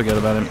somewhere. Forget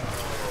about him.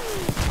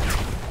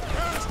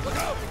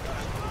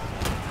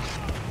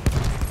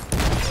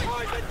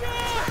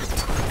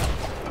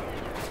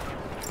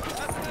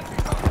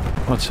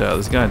 Watch out,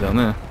 there's a guy down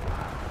there.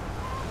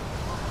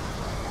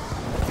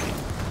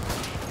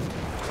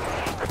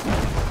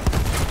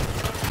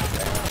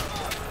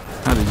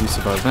 How did you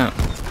survive that?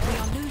 We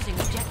are losing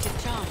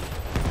objective Charlie.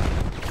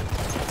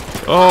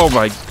 Oh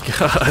my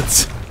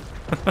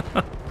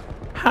god!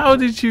 How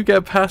did you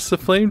get past the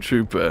flame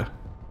trooper?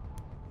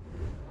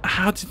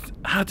 How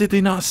did they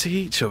not see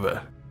each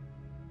other?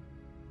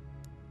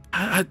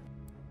 I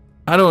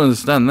don't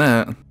understand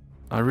that.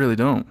 I really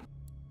don't.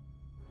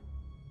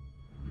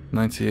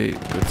 98,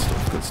 good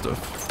stuff, good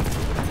stuff.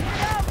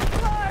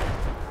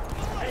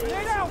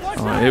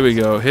 Alright, here we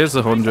go. Here's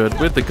the 100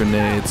 with the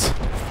grenades.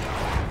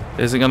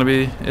 Is it gonna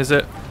be? Is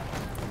it?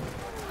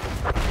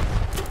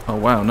 Oh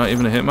wow, not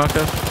even a hit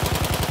marker?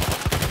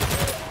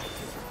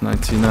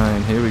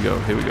 99, here we go,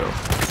 here we go.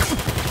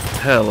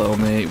 Hello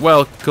mate,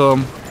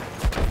 welcome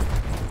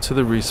to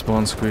the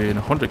respawn screen.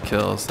 100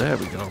 kills, there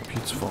we go,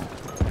 beautiful.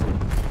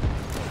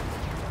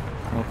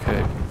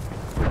 Okay.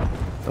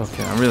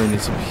 Okay, I really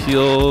need some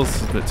heals.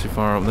 It's a bit too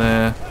far up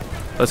there.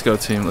 Let's go,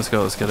 team. Let's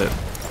go. Let's get it.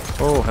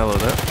 Oh, hello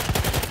there.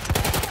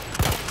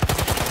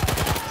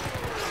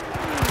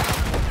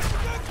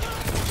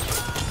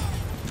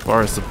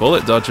 Boris the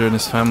Bullet Dodger and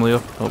his family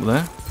up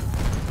there.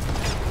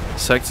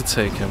 Sector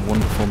taken.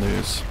 Wonderful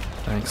news.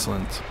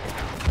 Excellent.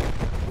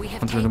 We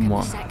have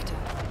 101. taken the sector.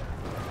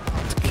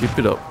 Let's keep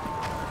it up.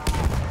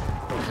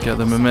 Get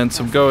the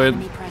momentum going.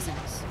 Enemy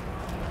presence.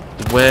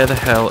 Where the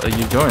hell are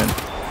you going?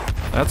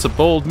 That's a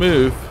bold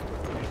move.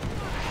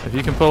 If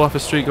you can pull off a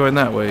streak going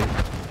that way,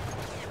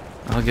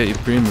 I'll get you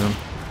premium.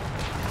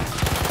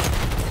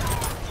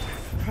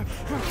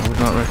 I would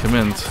not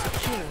recommend.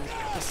 Secured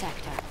the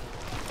sector.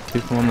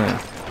 Keep them on there.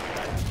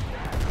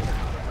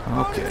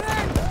 Okay.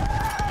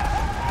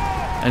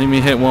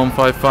 Enemy hit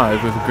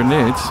 155 with a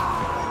grenade.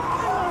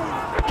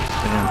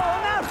 Damn.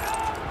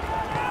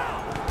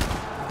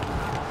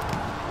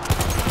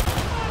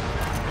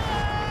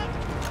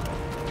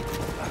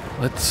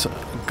 Let's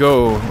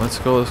go. Let's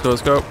go, let's go,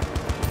 let's go.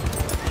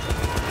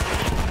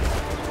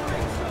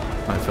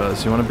 Alright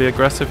fellas, you want to be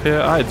aggressive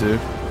here? I do.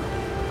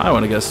 I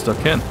want to get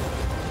stuck in.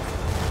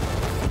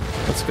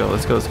 Let's go,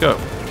 let's go, let's go.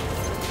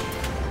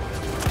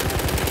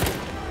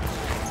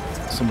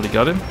 Somebody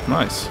got him?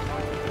 Nice.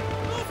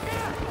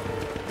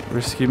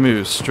 Risky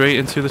move, straight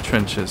into the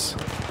trenches.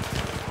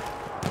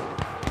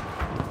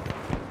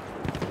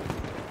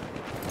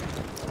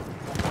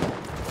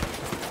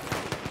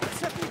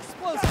 Set the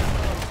explosive.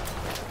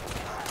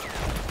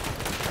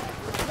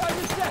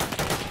 Driver's set.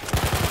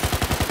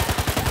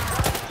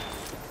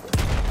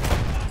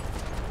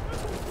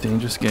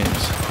 Dangerous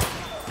games.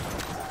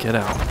 Get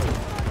out.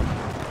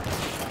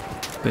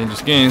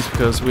 Dangerous games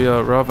because we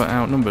are rather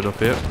outnumbered up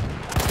here.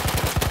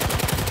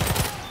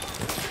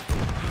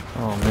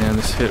 Oh man,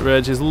 this hit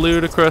reg is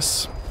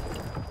ludicrous.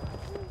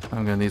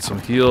 I'm gonna need some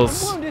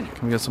heals. I'm wounded.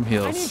 Can we get some I need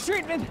heals?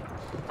 treatment.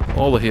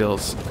 All the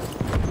heals.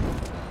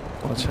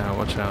 Watch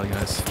out,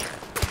 guys.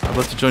 I'd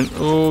love to join.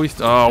 Oh,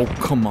 oh,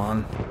 come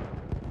on.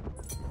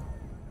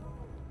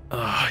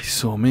 Ah, he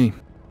saw me.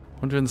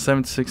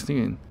 107 to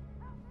 16.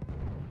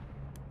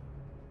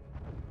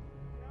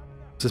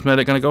 Is this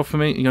medic gonna go for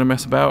me? You gonna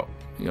mess about?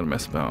 You gonna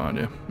mess about, aren't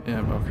you?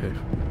 Yeah, okay.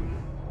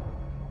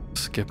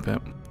 Skip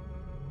it.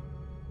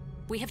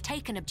 We have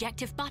taken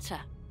objective butter.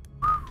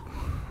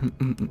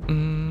 Throwing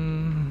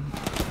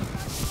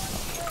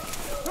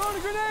a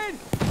grenade.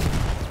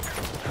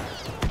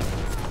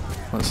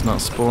 Let's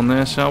not spawn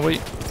there, shall we?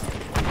 You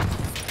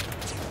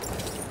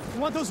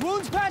want those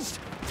wounds patched?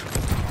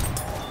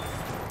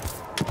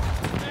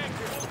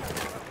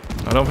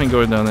 I don't think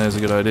going down there is a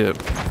good idea.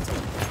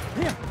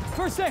 Here,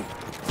 first aid.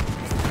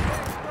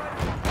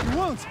 Your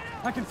wounds,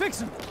 I can fix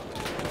them.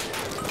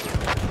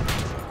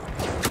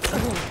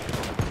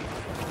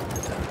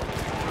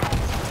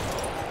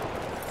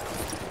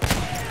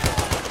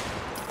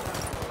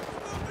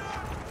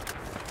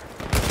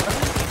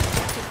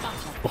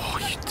 Oh,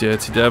 you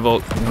dirty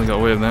devil. I only got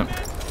away with that.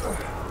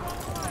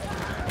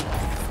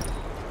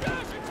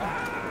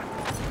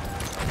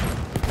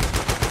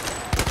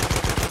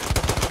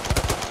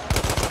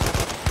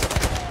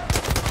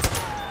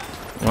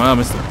 Wow, I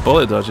missed the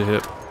bullet dodger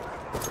hit.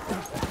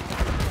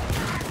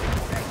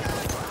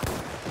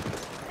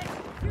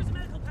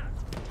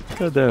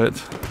 God damn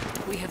it.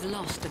 We have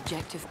lost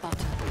objective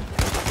butter.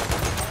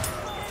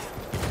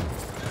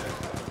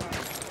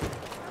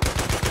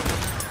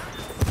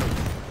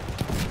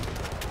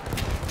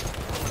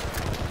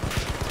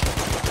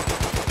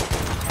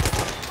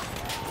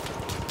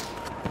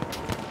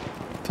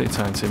 Take your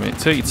time, teammate.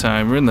 Take your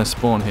time. We're in their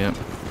spawn here. We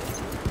have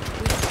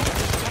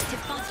taken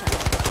objective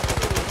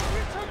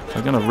butter.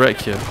 I'm gonna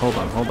wreck you. Hold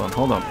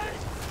on.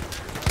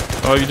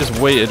 Oh, you just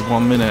waited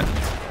 1 minute.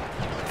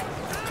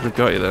 Could have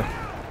got you there.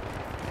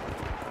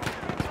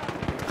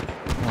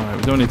 Alright,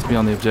 we don't need to be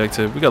on the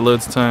objective. We got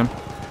loads of time.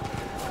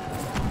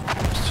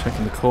 Just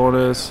checking the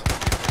quarters.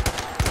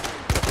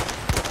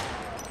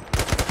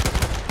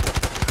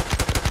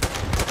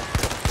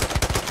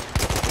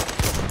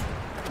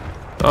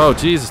 Oh,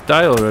 Jesus,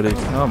 die already.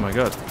 Oh my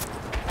god.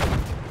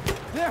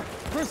 There,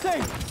 first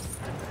aid.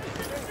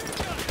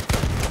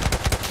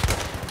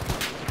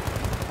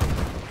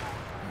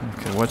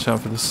 Okay, watch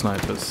out for the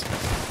snipers.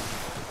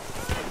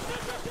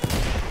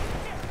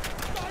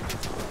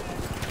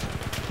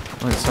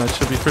 Right side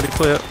should be pretty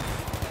clear.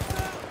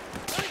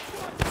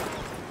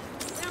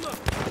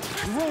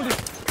 You're wounded.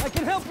 I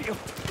can help you.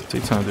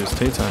 Take time, dudes.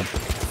 Take time.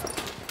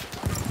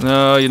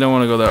 No, you don't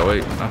want to go that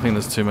way. I think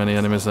there's too many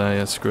enemies there.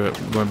 Yeah, screw it.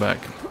 I'm going back.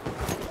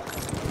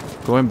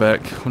 Going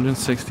back.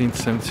 116 to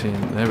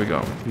 17. There we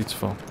go.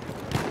 Beautiful.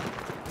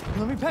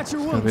 Let me patch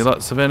your There'll be wounds.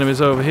 lots of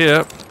enemies over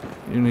here.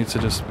 You need to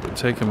just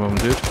take a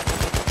moment, dude.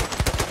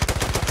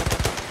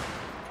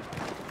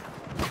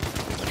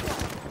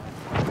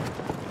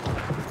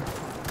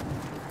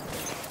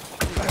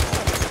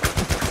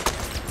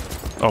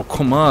 Oh,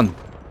 come on.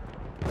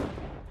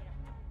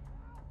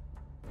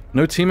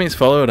 No teammates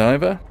followed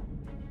either?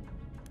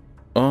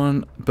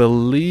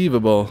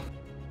 Unbelievable.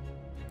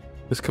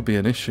 This could be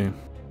an issue.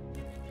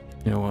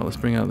 You know what, let's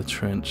bring out the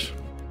trench.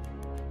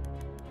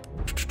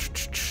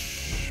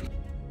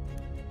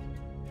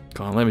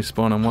 Come on, let me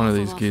spawn on one of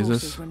these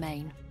geezers.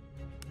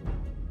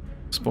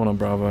 Spawn on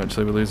Bravo,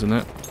 actually, we're losing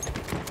it.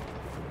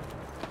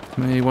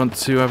 May want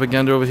to have a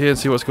gander over here and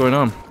see what's going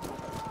on.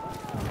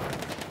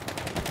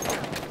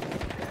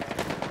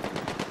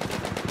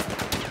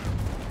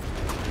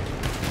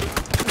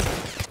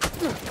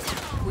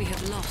 We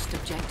have lost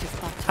objective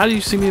butter. How do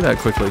you see me that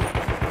quickly?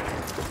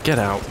 Get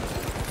out.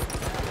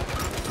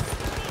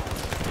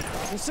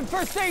 There's some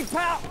first aid,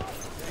 pal.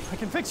 I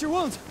can fix your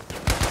wounds.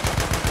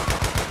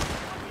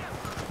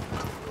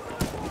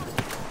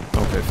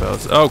 Okay,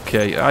 fellas.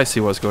 Okay, I see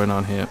what's going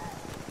on here.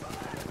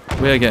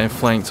 We are getting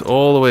flanked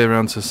all the way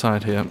around to the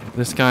side here.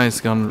 This guy's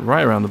gone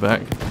right around the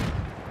back.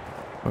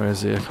 Where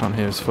is he? I can't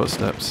hear his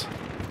footsteps.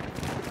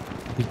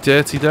 You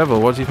dirty devil,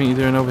 what do you think you're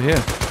doing over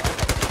here?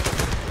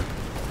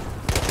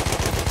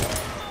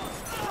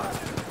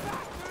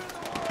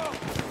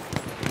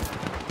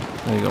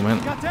 There you go,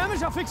 man. Got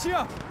damage? I'll fix you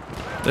up.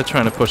 They're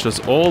trying to push us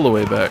all the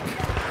way back.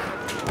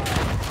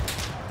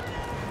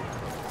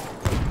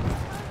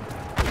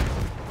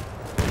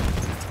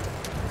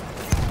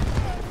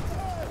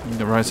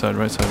 The right side,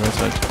 right side, right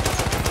side.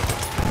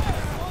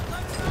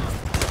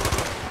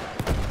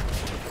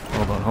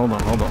 Hold on, hold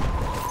on, hold on.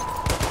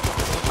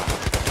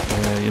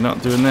 Yeah, you're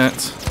not doing that.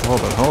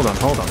 Hold on, hold on,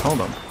 hold on,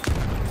 hold on.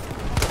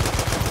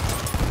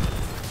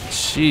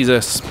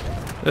 Jesus.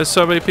 There's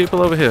so many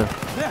people over here.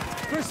 There,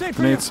 first aid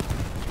for you. Grenades.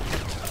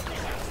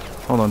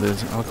 Hold on,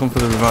 dude. I'll come for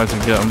the revives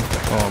and get them.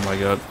 Oh my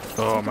god.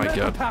 Oh my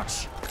Medical god.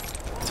 pouch.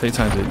 Take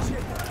time, dude.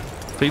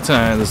 Take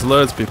time. There's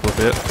loads of people up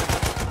here.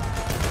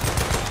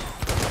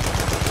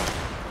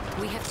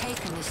 We have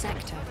taken the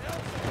sector.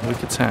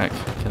 Weak attack.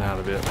 Get out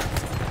of here.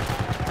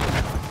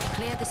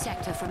 Clear the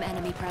sector from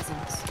enemy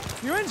presence.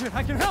 You're injured.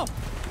 I can help.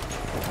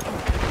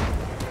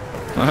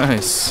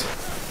 Nice.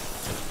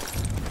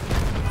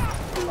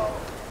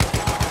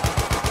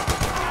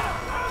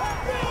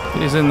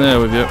 He's in there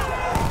with you.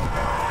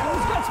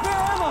 Who's got spare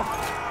ammo?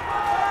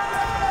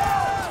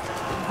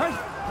 Hurry,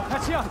 I'll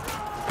patch you up.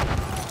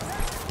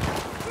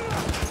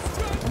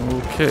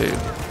 Okay.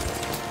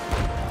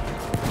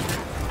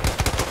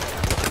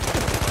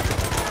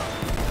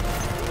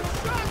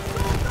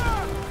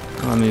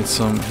 I need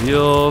some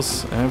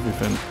heals,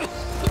 everything.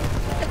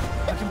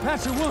 I can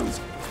patch your wounds.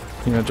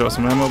 You gonna drop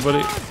some ammo,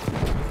 buddy?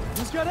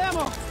 Who's got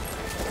ammo?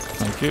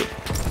 Thank you.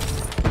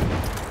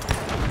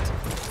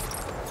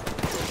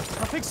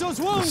 I'll fix those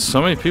There's wounds.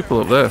 so many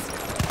people up there.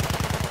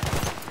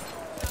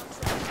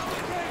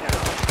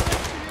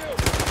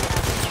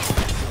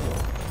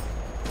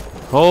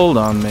 Hold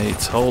on,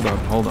 mates. Hold on,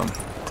 hold on.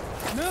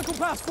 Medical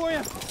pouch for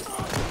you.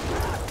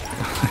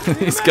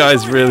 These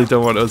guys really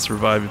don't want us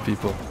reviving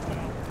people.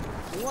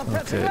 You want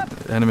patching Okay,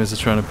 up? enemies are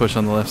trying to push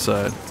on the left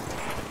side.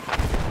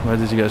 Where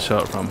did you get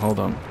shot from? Hold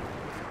on.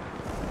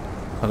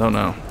 I don't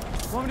know.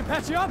 Want me to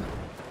patch you up?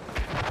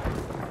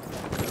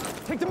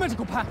 Take the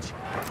medical patch.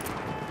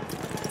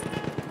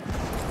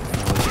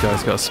 Oh, this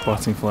guy's got a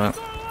spotting flat.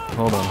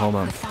 Hold on, hold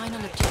on. The final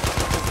objective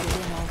is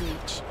within our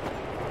reach.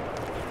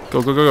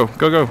 Go, go, go, go,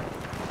 go, go.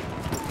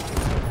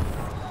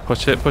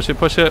 Push it, push it,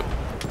 push it.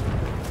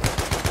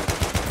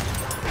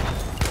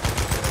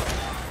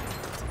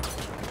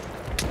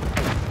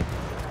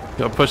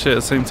 Gotta push it at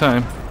the same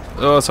time.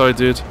 Oh, sorry,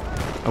 dude.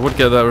 I would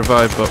get that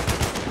revive, but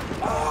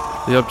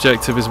the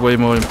objective is way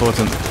more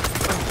important.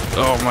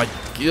 Oh my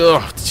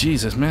god,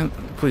 Jesus, man.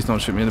 Please don't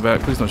shoot me in the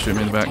back. Please don't shoot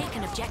me in the We have back.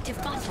 taken objective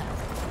butter.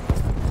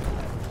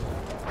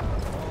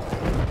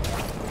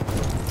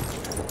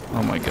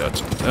 Oh my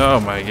god. Oh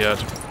my god.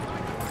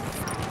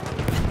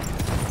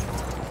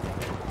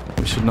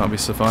 We should not be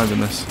surviving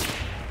this.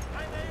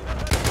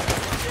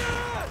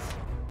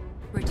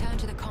 Return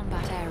to the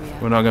combat area.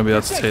 We're not going to be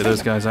able to take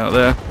those guys out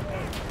there.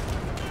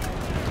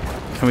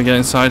 Can we get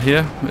inside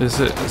here? Is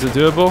it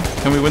doable?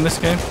 Can we win this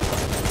game?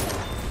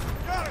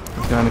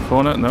 Guy in the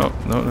corner? No,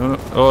 no, no, no.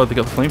 Oh, they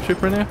got the flame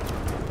trooper in there?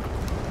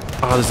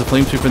 Oh, there's a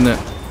flame trooper in there.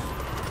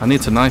 I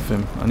need to knife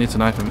him. I need to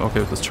knife him.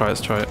 Okay, let's try it.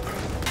 Let's try it.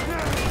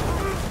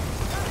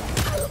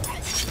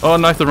 Oh, I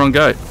knifed the wrong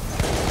guy.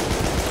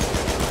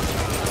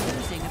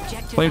 Losing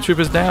objective Flame butter.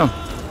 trooper's down.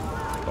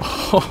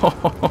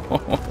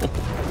 Oh,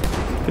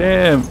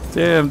 damn,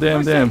 damn,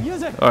 damn, damn.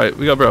 Alright,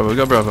 we got Bravo, we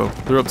got Bravo.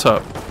 They're up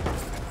top.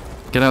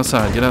 Get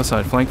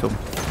outside, flank them.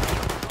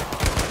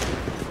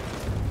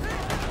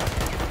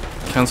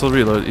 Cancel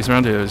reload. He's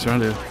around here, he's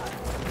around here.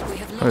 We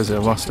have Where is he? I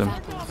lost him.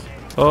 objective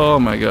apples. Oh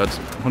my god.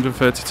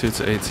 132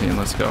 to 18,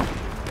 let's go.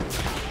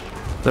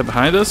 They're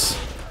behind us?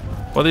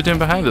 What are they doing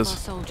behind Our us?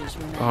 soldiers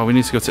remain. Oh, we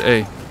need to go to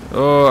A.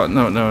 Oh,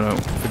 no, no, no.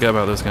 Forget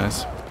about those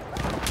guys.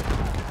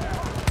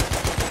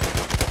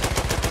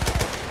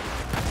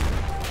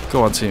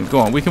 Go on, team. Go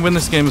on. We can win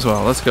this game as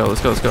well. Let's go,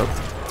 let's go, let's go.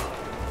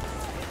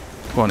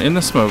 Go on, in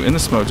the smoke, in the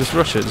smoke. Just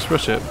rush it, just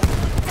rush it.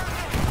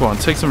 Go on,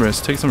 take some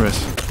risks, take some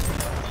risks.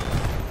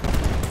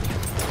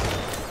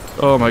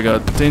 Oh my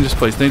god. Dangerous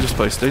place, dangerous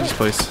place, dangerous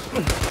place.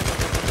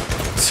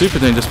 Super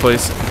dangerous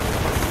place.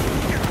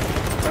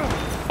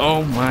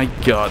 Oh my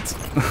god.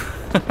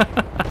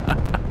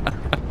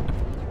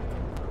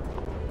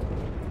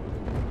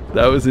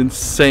 That was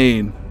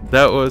insane.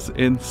 That was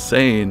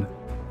insane.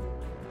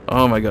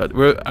 Oh my god.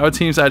 Our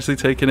team's actually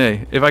taking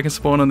A. If I can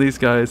spawn on these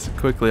guys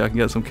quickly, I can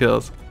get some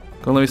kills.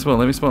 Go on, let me spawn,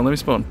 let me spawn, let me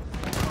spawn.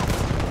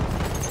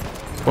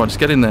 Come on, just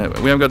get in there.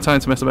 We haven't got time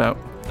to mess about.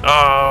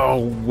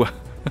 Oh!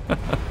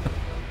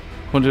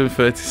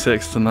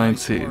 136 to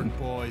 19. Nice work,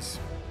 boys.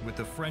 With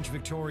the French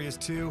victorious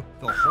too,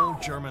 the whole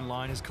German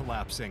line is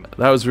collapsing.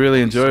 That was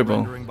really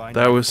enjoyable.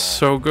 That was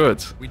so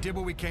good. We did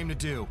what we came to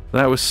do.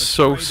 That was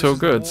so, Let's pray so this is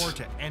the good. war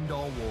to end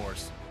all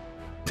wars.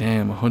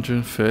 Damn,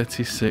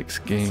 136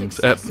 games.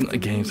 Success of the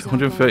Games, Argonne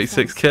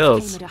 136 offense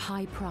kills. came at a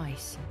high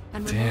price,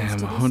 and Damn, remains to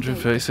this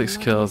 136 date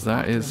the kills,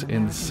 that bloodiest is battle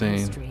in American insane.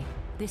 history.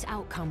 This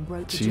outcome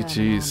broke the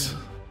GG's.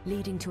 German army,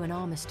 leading to an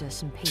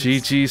armistice and peace.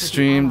 GG with the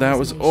stream, that Allies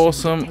was nation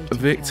awesome. dictating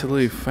Victor terms.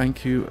 Lou,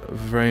 thank you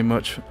very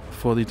much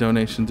for the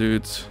donation,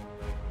 dudes.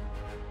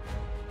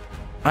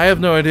 I have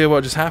no idea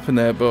what just happened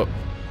there, but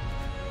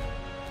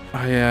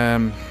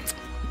yeah,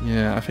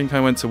 I think I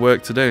went to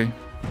work today.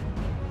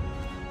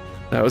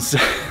 That was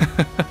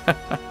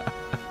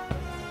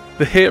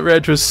the hit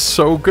rate was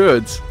so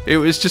good. It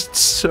was just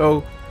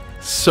so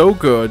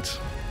good.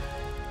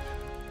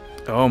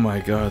 Oh my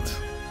god.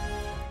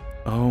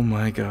 Oh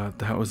my god,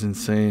 that was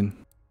insane.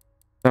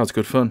 That was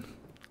good fun.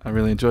 I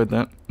really enjoyed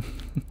that.